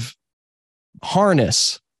sort of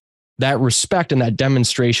harness that respect and that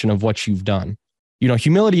demonstration of what you've done.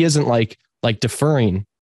 Humility isn't like deferring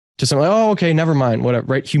to someone, oh, okay, never mind, whatever,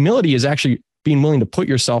 right? Humility is actually being willing to put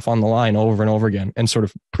yourself on the line over and over again and sort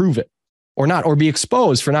of prove it or not, or be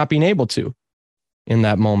exposed for not being able to in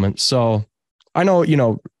that moment. So I know,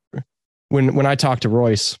 when I talk to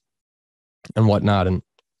Royce and whatnot, and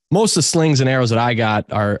most of the slings and arrows that I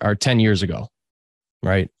got are 10 years ago,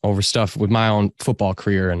 right? Over stuff with my own football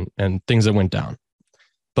career and things that went down.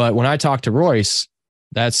 But when I talk to Royce,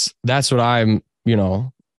 that's what I'm,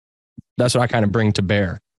 that's what I kind of bring to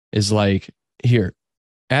bear, is like, here,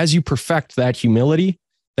 as you perfect that humility,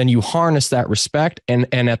 then you harness that respect. And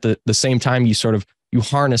at the same time, you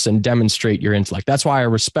harness and demonstrate your intellect. That's why I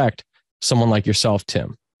respect someone like yourself,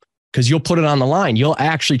 Tim, because you'll put it on the line. You'll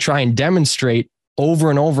actually try and demonstrate over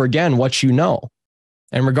and over again what you know.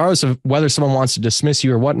 And regardless of whether someone wants to dismiss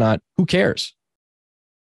you or whatnot, who cares?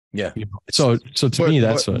 Yeah. So to me,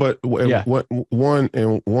 that's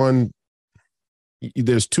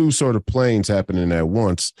there's two sort of planes happening at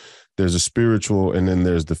once. There's a spiritual and then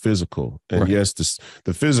there's the physical. And yes,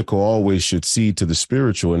 the physical always should cede to the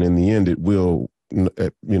spiritual. And in the end, it will,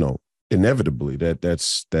 inevitably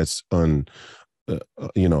that's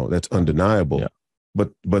undeniable. Yeah.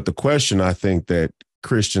 But the question I think that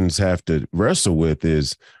Christians have to wrestle with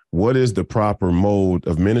is, what is the proper mode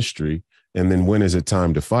of ministry? And then when is it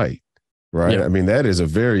time to fight? Right. Yeah. I mean, that is a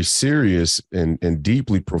very serious and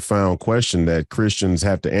deeply profound question that Christians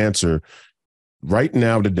have to answer right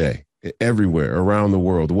now, today, everywhere around the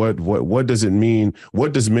world. What does it mean?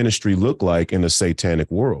 What does ministry look like in a satanic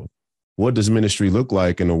world? What does ministry look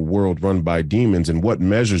like in a world run by demons? And what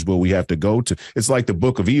measures will we have to go to? It's like the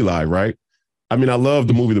Book of Eli, right? I mean, I love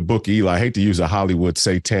the movie The Book of Eli. I hate to use a Hollywood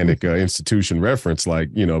satanic institution reference, but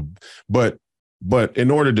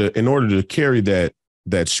in order to carry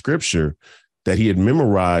that scripture that he had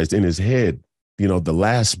memorized in his head, the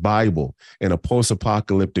last Bible in a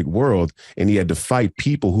post-apocalyptic world, and he had to fight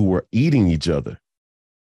people who were eating each other.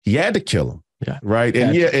 He had to kill them. Yeah. Right.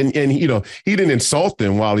 And he didn't insult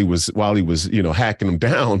them while he was hacking them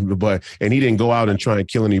down, and he didn't go out and try and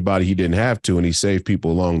kill anybody he didn't have to. And he saved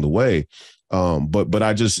people along the way. But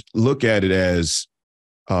I just look at it as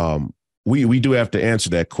we do have to answer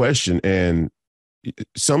that question. And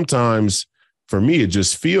sometimes for me, it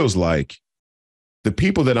just feels like the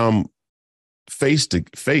people that I'm faced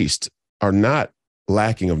are not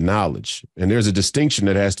lacking of knowledge. And there's a distinction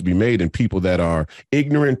that has to be made in people that are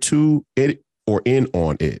ignorant to it or in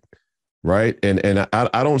on it. Right. And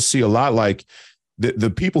I don't see a lot like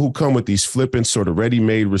the people who come with these flippant sort of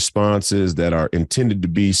ready-made responses that are intended to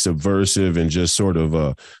be subversive and just sort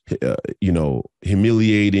of,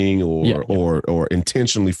 humiliating or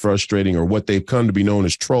intentionally frustrating, or what they've come to be known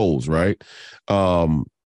as trolls. Right. The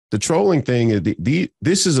trolling thing,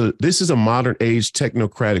 this is a modern age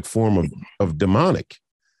technocratic form of demonic.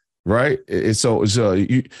 Right. So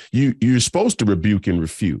you're supposed to rebuke and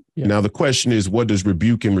refute. Yeah. Now, the question is, what does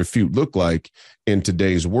rebuke and refute look like in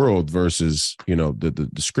today's world versus,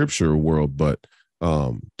 the scripture world? But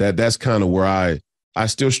that's kind of where I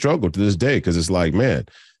still struggle to this day, because it's like, man,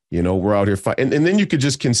 we're out here fighting. And then you could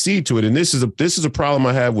just concede to it. And this is a problem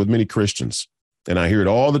I have with many Christians. And I hear it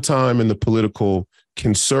all the time in the political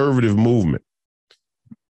conservative movement.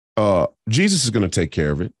 Jesus is going to take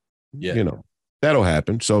care of it. Yeah. That'll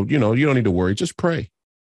happen. So, you don't need to worry. Just pray.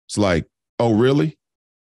 It's like, oh, really?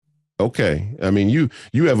 Okay. I mean, you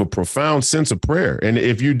have a profound sense of prayer. And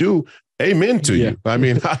if you do, amen to you. I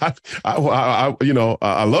mean, I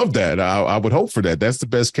love that. I would hope for that. That's the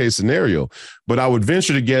best case scenario. But I would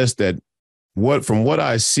venture to guess that from what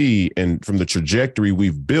I see and from the trajectory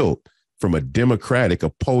we've built from a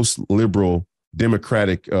post-liberal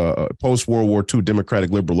democratic, post-World War II democratic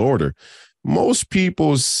liberal order, most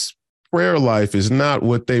people's prayer life is not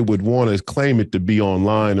what they would want to claim it to be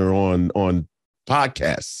online or on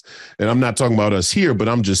podcasts. And I'm not talking about us here, but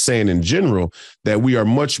I'm just saying in general that we are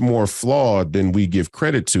much more flawed than we give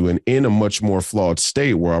credit to, and in a much more flawed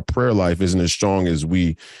state where our prayer life isn't as strong as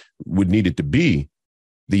we would need it to be.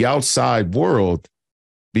 The outside world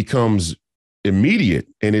becomes immediate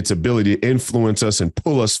in its ability to influence us and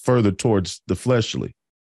pull us further towards the fleshly.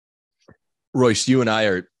 Royce, you and I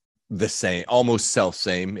are the same, almost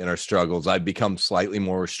self-same in our struggles. I've become slightly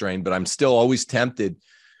more restrained, but I'm still always tempted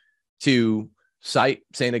to cite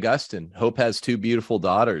St. Augustine. Hope has two beautiful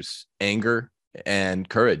daughters, anger and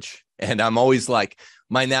courage. And I'm always like,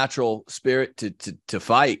 my natural spirit to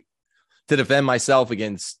fight, to defend myself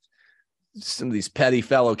against some of these petty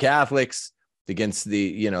fellow Catholics, against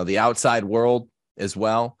the outside world as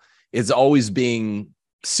well, is always being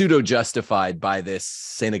pseudo justified by this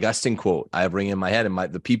St. Augustine quote I have ringing in my head. And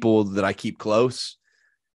the people that I keep close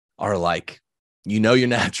are like, your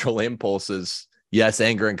natural impulses. Yes,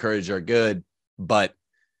 anger and courage are good, but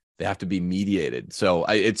they have to be mediated. So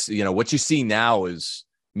it's what you see now is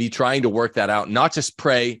me trying to work that out, not just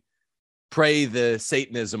pray the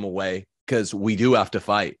Satanism away, because we do have to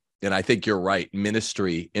fight. And I think you're right.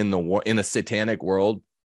 Ministry in a satanic world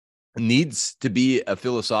needs to be a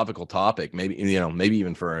philosophical topic, maybe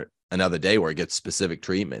even for another day where it gets specific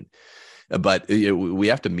treatment, but we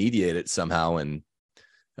have to mediate it somehow. And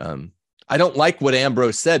I don't like what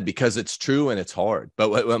Ambrose said, because it's true and it's hard.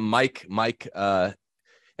 But what Mike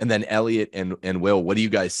And then Elliot and Will, what do you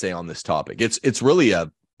guys say on this topic? It's really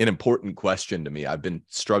an important question to me. I've been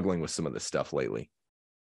struggling with some of this stuff lately.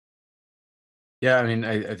 Yeah, I mean,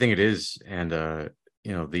 I think it is. And,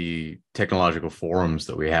 the technological forums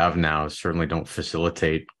that we have now certainly don't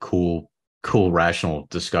facilitate cool, rational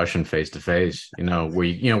discussion face to face,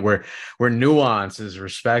 where nuance is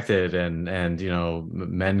respected and,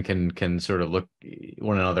 men can sort of look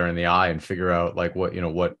one another in the eye and figure out like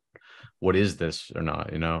what is this or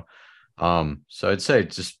not, So I'd say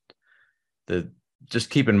just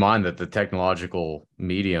keep in mind that the technological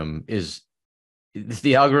medium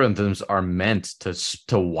the algorithms are meant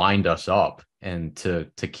to wind us up and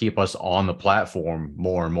to keep us on the platform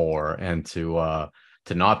more and more, and to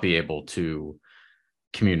not be able to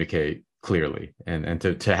communicate clearly and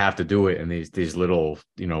to have to do it in these little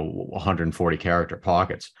 140 character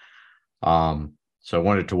pockets. So I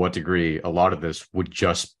wondered to what degree a lot of this would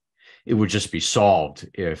just be solved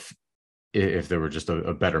if there were just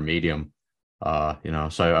a better medium. So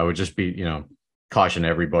I would just be caution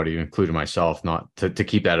everybody, including myself, not to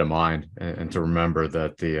keep that in mind and to remember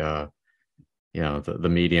that the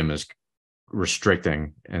medium is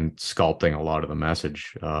restricting and sculpting a lot of the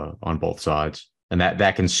message on both sides, and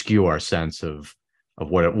that can skew our sense of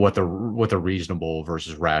what the reasonable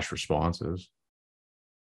versus rash response is.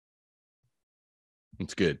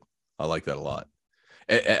 It's good. I like that a lot.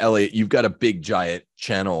 Elliot, you've got a big giant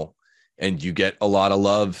channel, and you get a lot of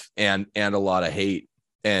love and a lot of hate,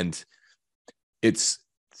 and it's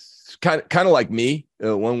kind of like me.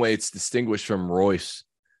 One way it's distinguished from Royce,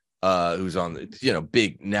 who's on the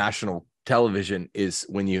big national television, is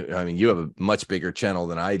when you have a much bigger channel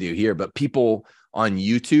than I do here, but people on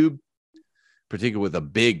YouTube, particularly with a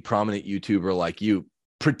big prominent YouTuber like you,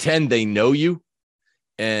 pretend they know you,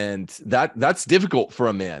 and that's difficult for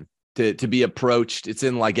a man to be approached. It's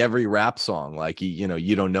in like every rap song, like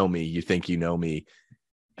you don't know me, you think you know me.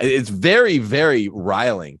 It's very, very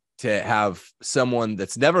riling to have someone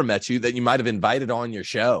that's never met you, that you might have invited on your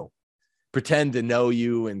show, pretend to know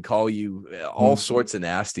you and call you all sorts of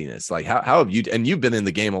nastiness. Like how have you, and you've been in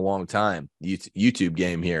the game a long time, YouTube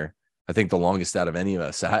game here, I think the longest out of any of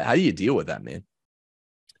us. So how do you deal with that, man?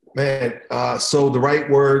 Man, so the right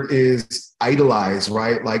word is idolize,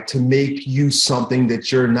 right? Like to make you something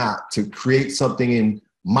that you're not, to create something in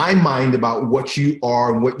my mind about what you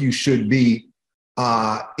are and what you should be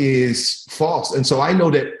is false. And so I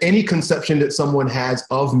know that any conception that someone has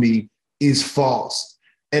of me is false.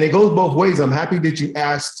 And it goes both ways. I'm happy that you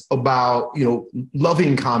asked about,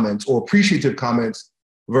 loving comments or appreciative comments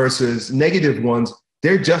versus negative ones.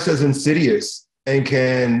 They're just as insidious and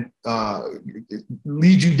can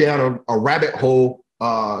lead you down a rabbit hole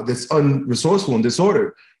that's unresourceful and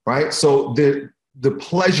disordered, right? So the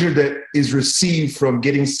pleasure that is received from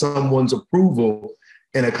getting someone's approval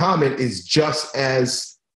in a comment is just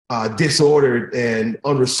as disordered and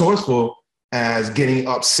unresourceful as getting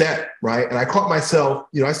upset, right? And I caught myself,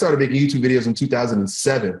 I started making YouTube videos in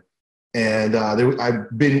 2007, and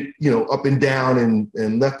I've been, up and down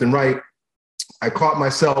and left and right. I caught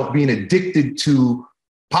myself being addicted to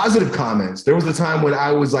positive comments. There was a time when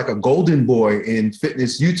I was like a golden boy in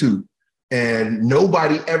fitness YouTube, and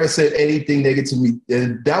nobody ever said anything negative to me.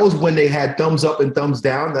 And that was when they had thumbs up and thumbs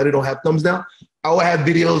down. Now they don't have thumbs down. I would have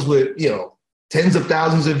videos with, tens of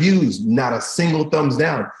thousands of views, not a single thumbs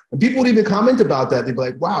down. And people would even comment about that. They'd be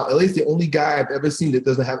like, wow, Elliot's the only guy I've ever seen that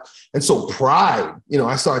doesn't have. And so pride,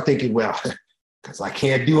 I started thinking, well, because I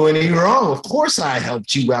can't do anything wrong. Of course I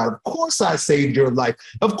helped you out. Of course I saved your life.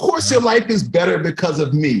 Of course your life is better because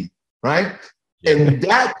of me, right? Yeah. And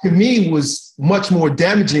that to me was much more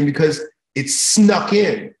damaging because it snuck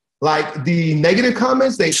in. Like the negative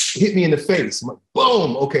comments, they hit me in the face. I'm like,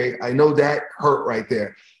 boom, okay, I know that hurt right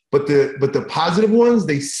there. But the positive ones,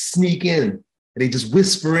 they sneak in and they just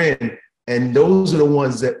whisper in. And those are the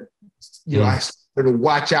ones that, I started to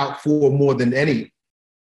watch out for more than any.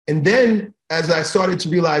 And then as I started to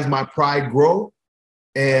realize my pride grow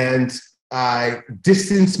and I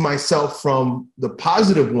distanced myself from the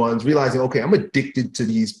positive ones, realizing, okay, I'm addicted to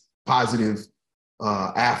these positive,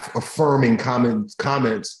 affirming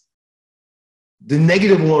comments. The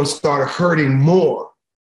negative ones started hurting more.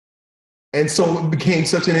 And so it became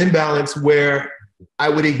such an imbalance where I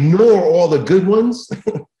would ignore all the good ones,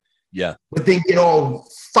 yeah, but then get all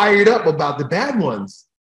fired up about the bad ones.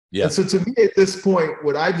 Yeah. And so to me at this point,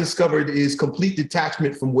 what I discovered is complete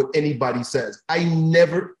detachment from what anybody says. I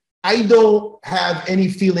don't have any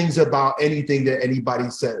feelings about anything that anybody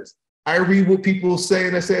says. I read what people say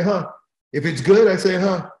and I say, huh. If it's good, I say,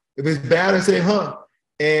 huh. If it's bad, I say, huh.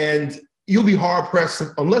 And you'll be hard pressed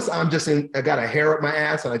unless I'm just I got a hair up my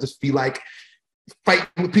ass and I just feel like fighting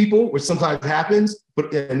with people, which sometimes happens,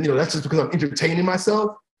 but that's just because I'm entertaining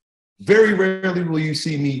myself. Very rarely will you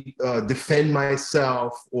see me defend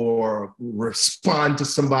myself or respond to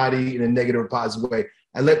somebody in a negative or positive way.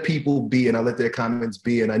 I let people be, and I let their comments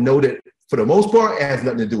be, and I know that for the most part, it has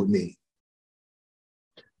nothing to do with me.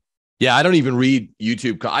 Yeah, I don't even read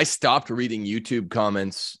YouTube. I stopped reading YouTube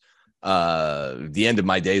comments the end of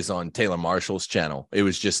my days on Taylor Marshall's channel. It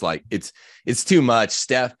was just like, it's too much.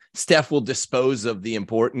 Steph will dispose of the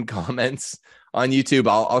important comments on YouTube.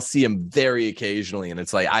 I'll see him very occasionally. And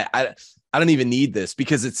it's like, I don't even need this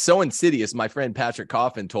because it's so insidious. My friend Patrick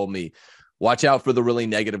Coffin told me, watch out for the really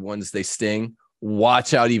negative ones. They sting.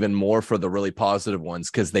 Watch out even more for the really positive ones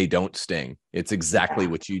because they don't sting. It's exactly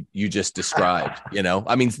what you just described.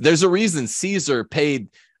 I mean, there's a reason Caesar paid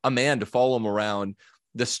a man to follow him around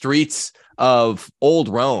the streets of old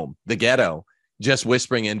Rome, the ghetto, just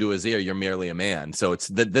whispering into his ear, "You're merely a man." So it's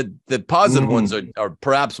the positive ones are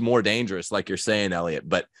perhaps more dangerous, like you're saying, Elliot.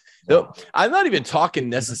 But I'm not even talking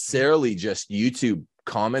necessarily just YouTube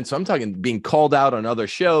comments. I'm talking being called out on other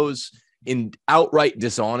shows in outright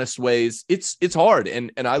dishonest ways. It's hard.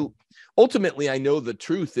 And I ultimately, I know the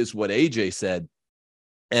truth is what AJ said.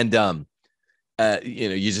 And,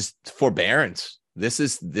 you just forbearance. This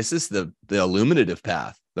is the illuminative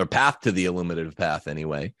path, or path to the illuminative path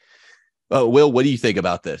anyway. Will, what do you think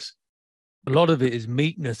about this? A lot of it is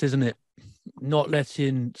meekness, isn't it? Not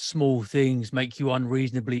letting small things make you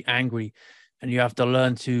unreasonably angry, and you have to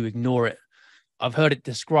learn to ignore it. I've heard it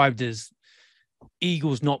described as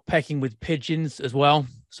eagles not pecking with pigeons as well.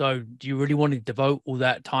 So do you really want to devote all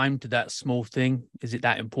that time to that small thing? Is it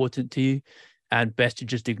that important to you? And best to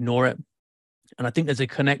just ignore it. And I think there's a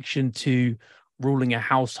connection to ruling a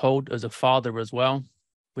household as a father as well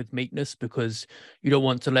with meekness, because you don't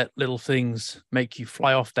want to let little things make you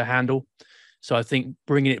fly off the handle. So I think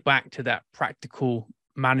bringing it back to that practical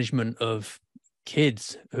management of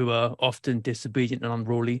kids who are often disobedient and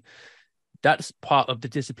unruly, that's part of the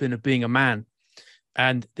discipline of being a man.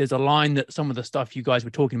 And there's a line that some of the stuff you guys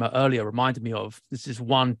were talking about earlier reminded me of. This is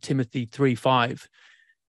 1 Timothy 3:5.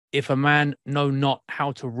 If a man know not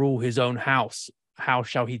how to rule his own house, how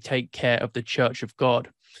shall he take care of the church of God?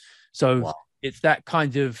 So wow. It's that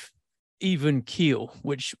kind of even keel,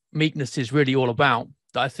 which meekness is really all about,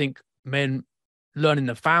 that I think men learn in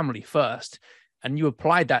the family first, and you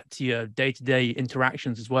apply that to your day-to-day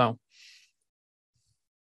interactions as well.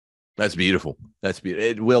 That's beautiful. That's beautiful.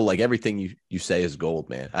 It will, like, everything you say is gold,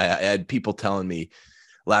 man. I had people telling me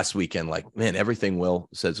last weekend, like, man, everything Will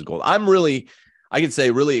says is gold. I'm really, I could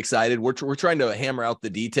say, really excited. We're trying to hammer out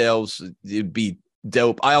the details. It'd be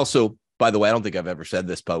dope. I also, by the way, I don't think I've ever said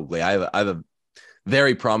this publicly. I have a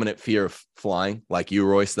very prominent fear of flying, like you,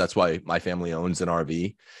 Royce. That's why my family owns an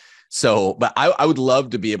RV. So, but I would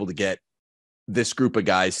love to be able to get this group of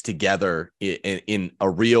guys together in a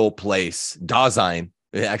real place, Dasein,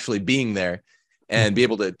 actually being there, and be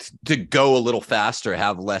able to go a little faster,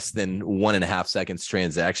 have less than 1.5 seconds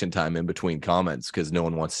transaction time in between comments, because no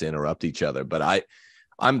one wants to interrupt each other. But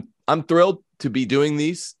I'm thrilled to be doing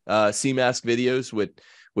these CMask videos with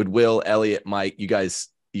Will, Elliot, Mike. You guys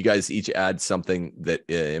each add something that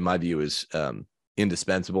in my view is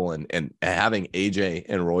indispensable, and having AJ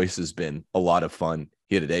and Royce has been a lot of fun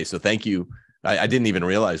here today. So thank you. I didn't even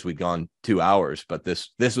realize we'd gone 2 hours, but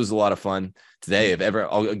this was a lot of fun today.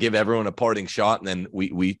 I'll give everyone a parting shot, and then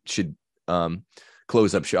we should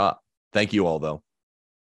close up shop. Thank you all, though.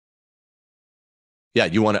 Yeah,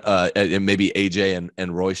 you want to maybe AJ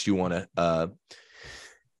and Royce, you want to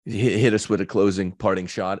hit us with a closing parting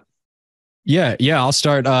shot? Yeah, I'll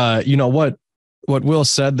start. What Will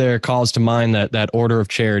said there calls to mind that order of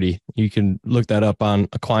charity. You can look that up on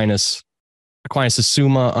Aquinas'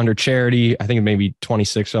 Summa under charity. I think it may be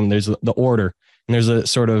 26 of them. There's the order, and there's a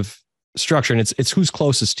sort of structure, and it's who's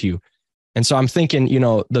closest to you. And so I'm thinking,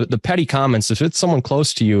 the petty comments, if it's someone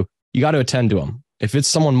close to you, you got to attend to them. If it's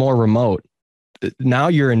someone more remote, now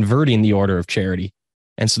you're inverting the order of charity.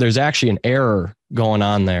 And so there's actually an error going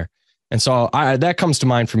on there. And so that comes to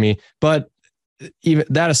mind for me. But even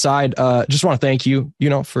that aside, just want to thank you,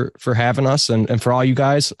 for having us and for all you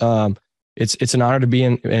guys. It's an honor to be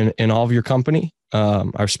in all of your company. I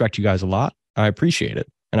respect you guys a lot. I appreciate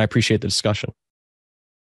it. And I appreciate the discussion.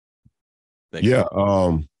 Thank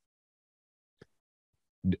you.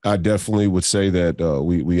 I definitely would say that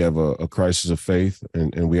we have a crisis of faith,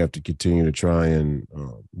 and we have to continue to try and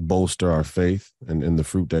bolster our faith and the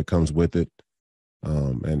fruit that comes with it.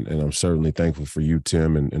 And I'm certainly thankful for you,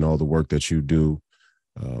 Tim, and all the work that you do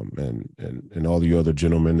and all you other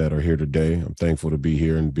gentlemen that are here today. I'm thankful to be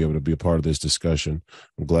here and be able to be a part of this discussion.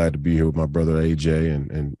 I'm glad to be here with my brother AJ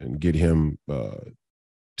and get him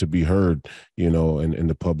to be heard, in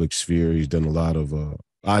the public sphere. He's done a lot of,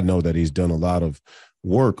 I know that he's done a lot of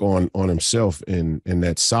work on himself in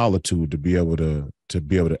that solitude to be able to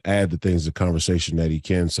add the things to conversation that he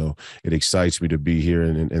can. So it excites me to be here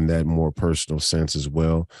in that more personal sense as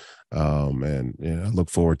well. And I look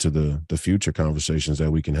forward to the future conversations that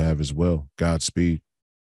we can have as well. Godspeed.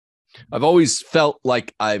 I've always felt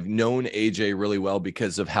like I've known AJ really well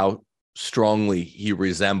because of how strongly he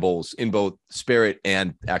resembles in both spirit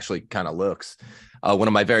and actually kind of looks. One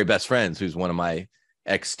of my very best friends, who's one of my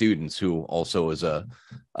ex-students, who also is a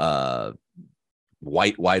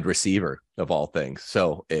white wide receiver of all things.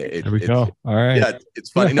 So there we go. All right. Yeah, it's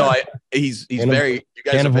funny. No, he's very. You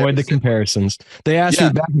guys can't avoid the comparisons. They asked me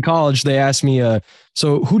back in college. They asked me,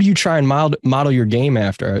 so who do you try and model your game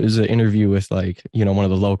after? It was an interview with one of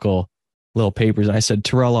the local little papers, and I said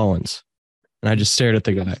Terrell Owens, and I just stared at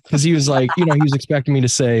the guy because he was like, he was expecting me to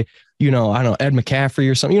say, I don't know, Ed McCaffrey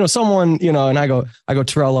or something, someone, and I go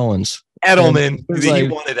Terrell Owens. Edelman. He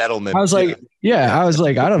wanted Edelman. I was like, I was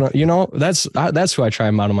like, I don't know, that's who I try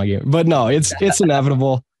and model my game. But no, it's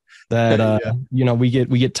inevitable that we get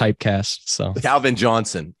typecast. So Calvin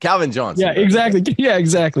Johnson. Yeah, exactly. Yeah,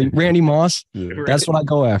 exactly. Randy Moss. Yeah. That's what I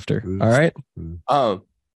go after. All right.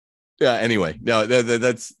 Yeah. Anyway, no,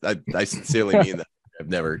 that's I sincerely mean that. I've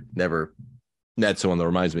never met someone that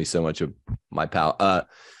reminds me so much of my pal.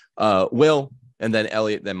 Will. And then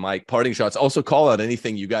Elliot, then Mike. Parting shots. Also call out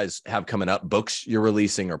anything you guys have coming up, books you're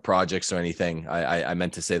releasing or projects or anything. I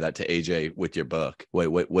meant to say that to AJ with your book.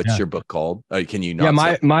 What's your book called? Can you not?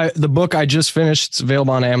 Yeah, the book I just finished, it's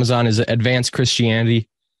available on Amazon, is Advanced Christianity.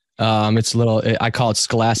 It's I call it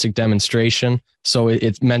scholastic demonstration. So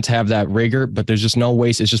it's meant to have that rigor, but there's just no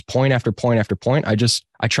waste. It's just point after point after point. I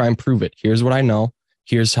try and prove it. Here's what I know.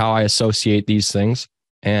 Here's how I associate these things.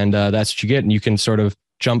 And that's what you get. And you can sort of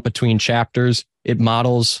jump between chapters. It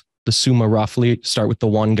models the Summa roughly. Start with the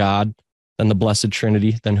one God, then the Blessed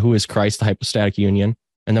Trinity, then who is Christ, the hypostatic union,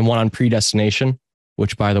 and then one on predestination,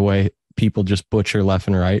 which, by the way, people just butcher left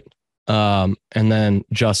and right. And then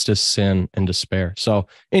justice, sin, and despair. So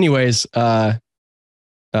anyways, I'd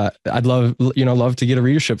love to get a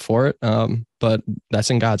readership for it. But that's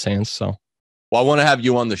in God's hands. So. Well, I want to have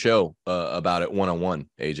you on the show about it one-on-one,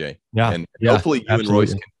 AJ. Yeah. And hopefully you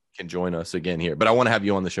absolutely. And Royce can join us again here, but I want to have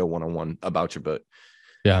you on the show one-on-one about your book.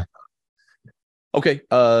 Yeah. Okay.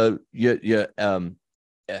 How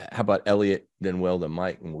about Elliot, then Will, then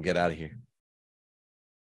Mike, and we'll get out of here.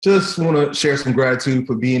 Just want to share some gratitude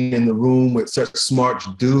for being in the room with such smart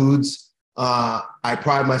dudes. I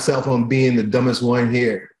pride myself on being the dumbest one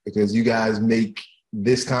here because you guys make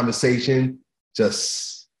this conversation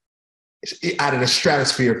just out of the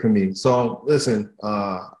stratosphere for me. So listen,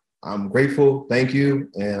 I'm grateful. Thank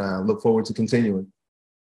you. And I look forward to continuing.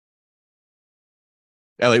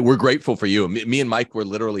 Elliot, we're grateful for you. Me and Mike were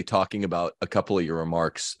literally talking about a couple of your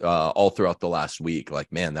remarks all throughout the last week.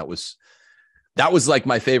 Like, man, that was like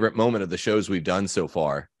my favorite moment of the shows we've done so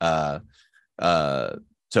far. We're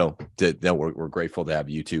grateful to have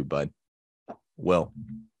you too, bud. Will.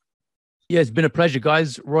 Yeah, it's been a pleasure,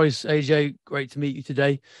 guys. Royce, AJ, great to meet you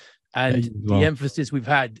today. And the emphasis we've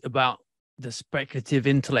had about the speculative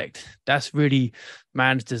intellect, that's really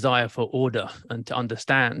man's desire for order and to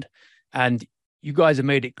understand. And you guys have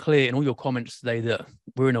made it clear in all your comments today that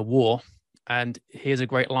we're in a war. And here's a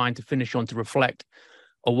great line to finish on to reflect.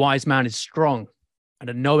 A wise man is strong and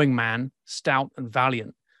a knowing man stout and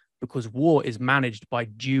valiant, because war is managed by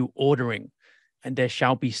due ordering, and there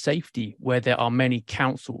shall be safety where there are many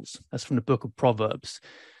counsels. That's from the book of Proverbs.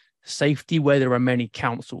 Safety where there are many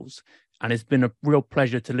counsels. And it's been a real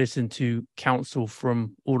pleasure to listen to counsel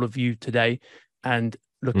from all of you today, and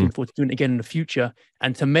looking forward to doing it again in the future.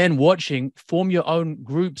 And to men watching, form your own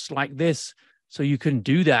groups like this so you can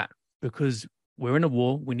do that, because we're in a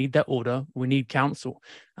war. We need that order. We need counsel.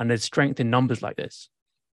 And there's strength in numbers like this.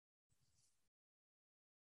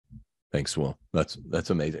 Thanks, Will. That's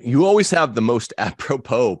amazing. You always have the most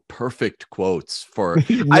apropos, perfect quotes for.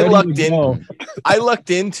 I lucked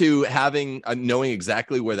into having knowing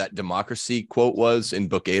exactly where that democracy quote was in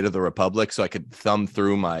Book 8 of the Republic, so I could thumb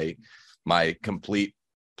through my complete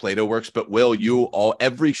Plato works. But Will,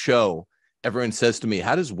 every show, everyone says to me,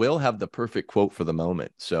 "How does Will have the perfect quote for the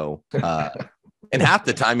moment?" So, and half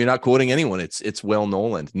the time you're not quoting anyone. It's Will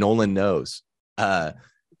Knowland. Knowland knows.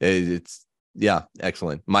 It's. Yeah,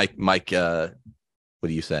 excellent. Mike, what do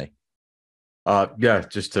you say? Yeah,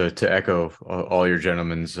 just to echo all your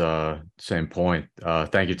gentlemen's same point.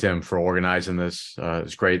 Thank you, Tim, for organizing this.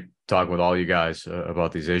 It's great talking with all you guys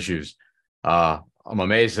about these issues. I'm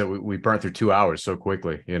amazed that we burned through 2 hours so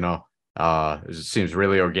quickly. It seems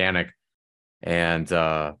really organic, and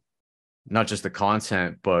not just the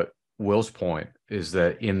content, but Will's point is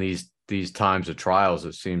that in these times of trials,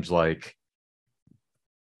 it seems like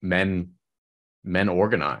men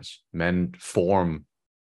organize, men form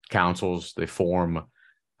councils, they form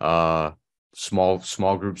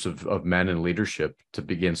small groups of men in leadership to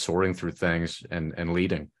begin sorting through things and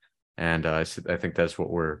leading. And I think that's what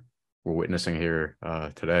we're witnessing here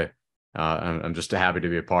today. I'm just happy to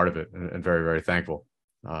be a part of it and very, very thankful.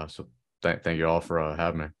 So thank you all for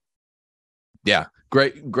having me. Yeah,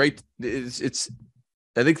 great. It's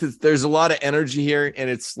I think that there's a lot of energy here, and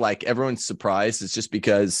it's like everyone's surprised. It's just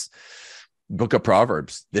because Book of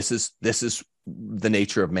Proverbs, this is the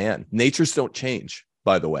nature of man. Natures don't change,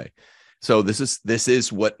 by the way. So this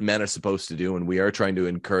is what men are supposed to do, and we are trying to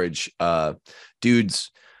encourage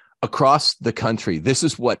dudes across the country. This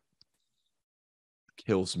is what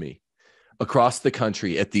kills me. Across the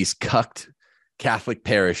country at these cucked Catholic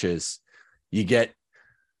parishes, you get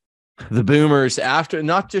the boomers after,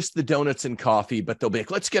 not just the donuts and coffee, but they'll be like,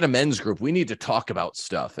 let's get a men's group. We need to talk about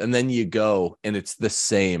stuff. And then you go and it's the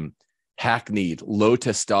same hackneyed, low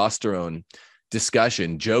testosterone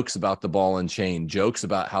discussion, jokes about the ball and chain, jokes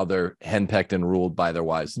about how they're henpecked and ruled by their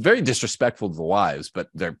wives. Very disrespectful to the wives, but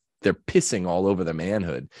they're pissing all over their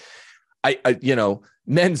manhood. I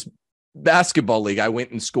men's basketball league, I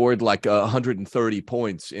went and scored like 130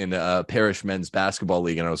 points in a parish men's basketball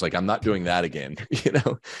league, and I was like, I'm not doing that again.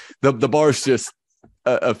 The bar's just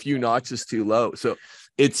a few notches too low. So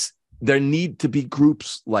there need to be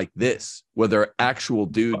groups like this where there are actual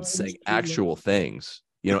dudes saying actual things.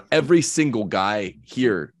 Every single guy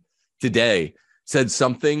here today said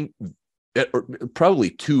something, or probably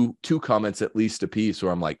two comments at least a piece,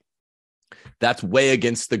 where I'm like, that's way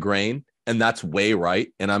against the grain. And that's way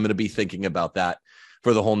right. And I'm going to be thinking about that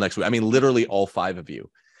for the whole next week. I mean, literally all five of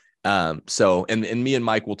you. So me and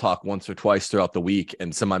Mike will talk once or twice throughout the week,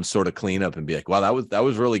 and sometimes sort of clean up and be like, wow, that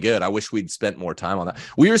was really good. I wish we'd spent more time on that.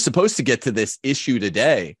 We were supposed to get to this issue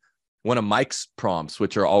today, one of Mike's prompts,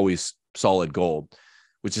 which are always solid gold,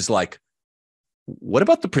 which is like, what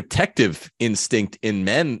about the protective instinct in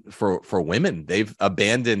men for women?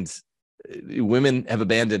 Women have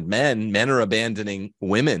abandoned men are abandoning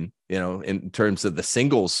women, in terms of the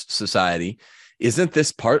singles society. Isn't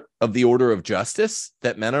this part of the order of justice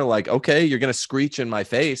that men are like, okay, you're going to screech in my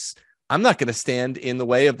face, I'm not going to stand in the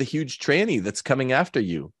way of the huge tranny that's coming after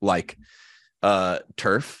you, like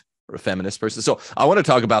TERF, or a feminist person? So I want to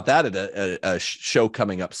talk about that at a show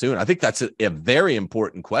coming up soon. I think that's a very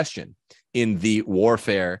important question in the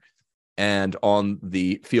warfare and on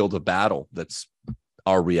the field of battle that's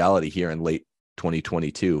our reality here in late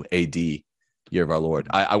 2022 AD, year of our Lord.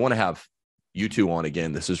 I want to have you two on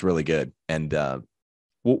again. This is really good. And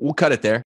we'll cut it there.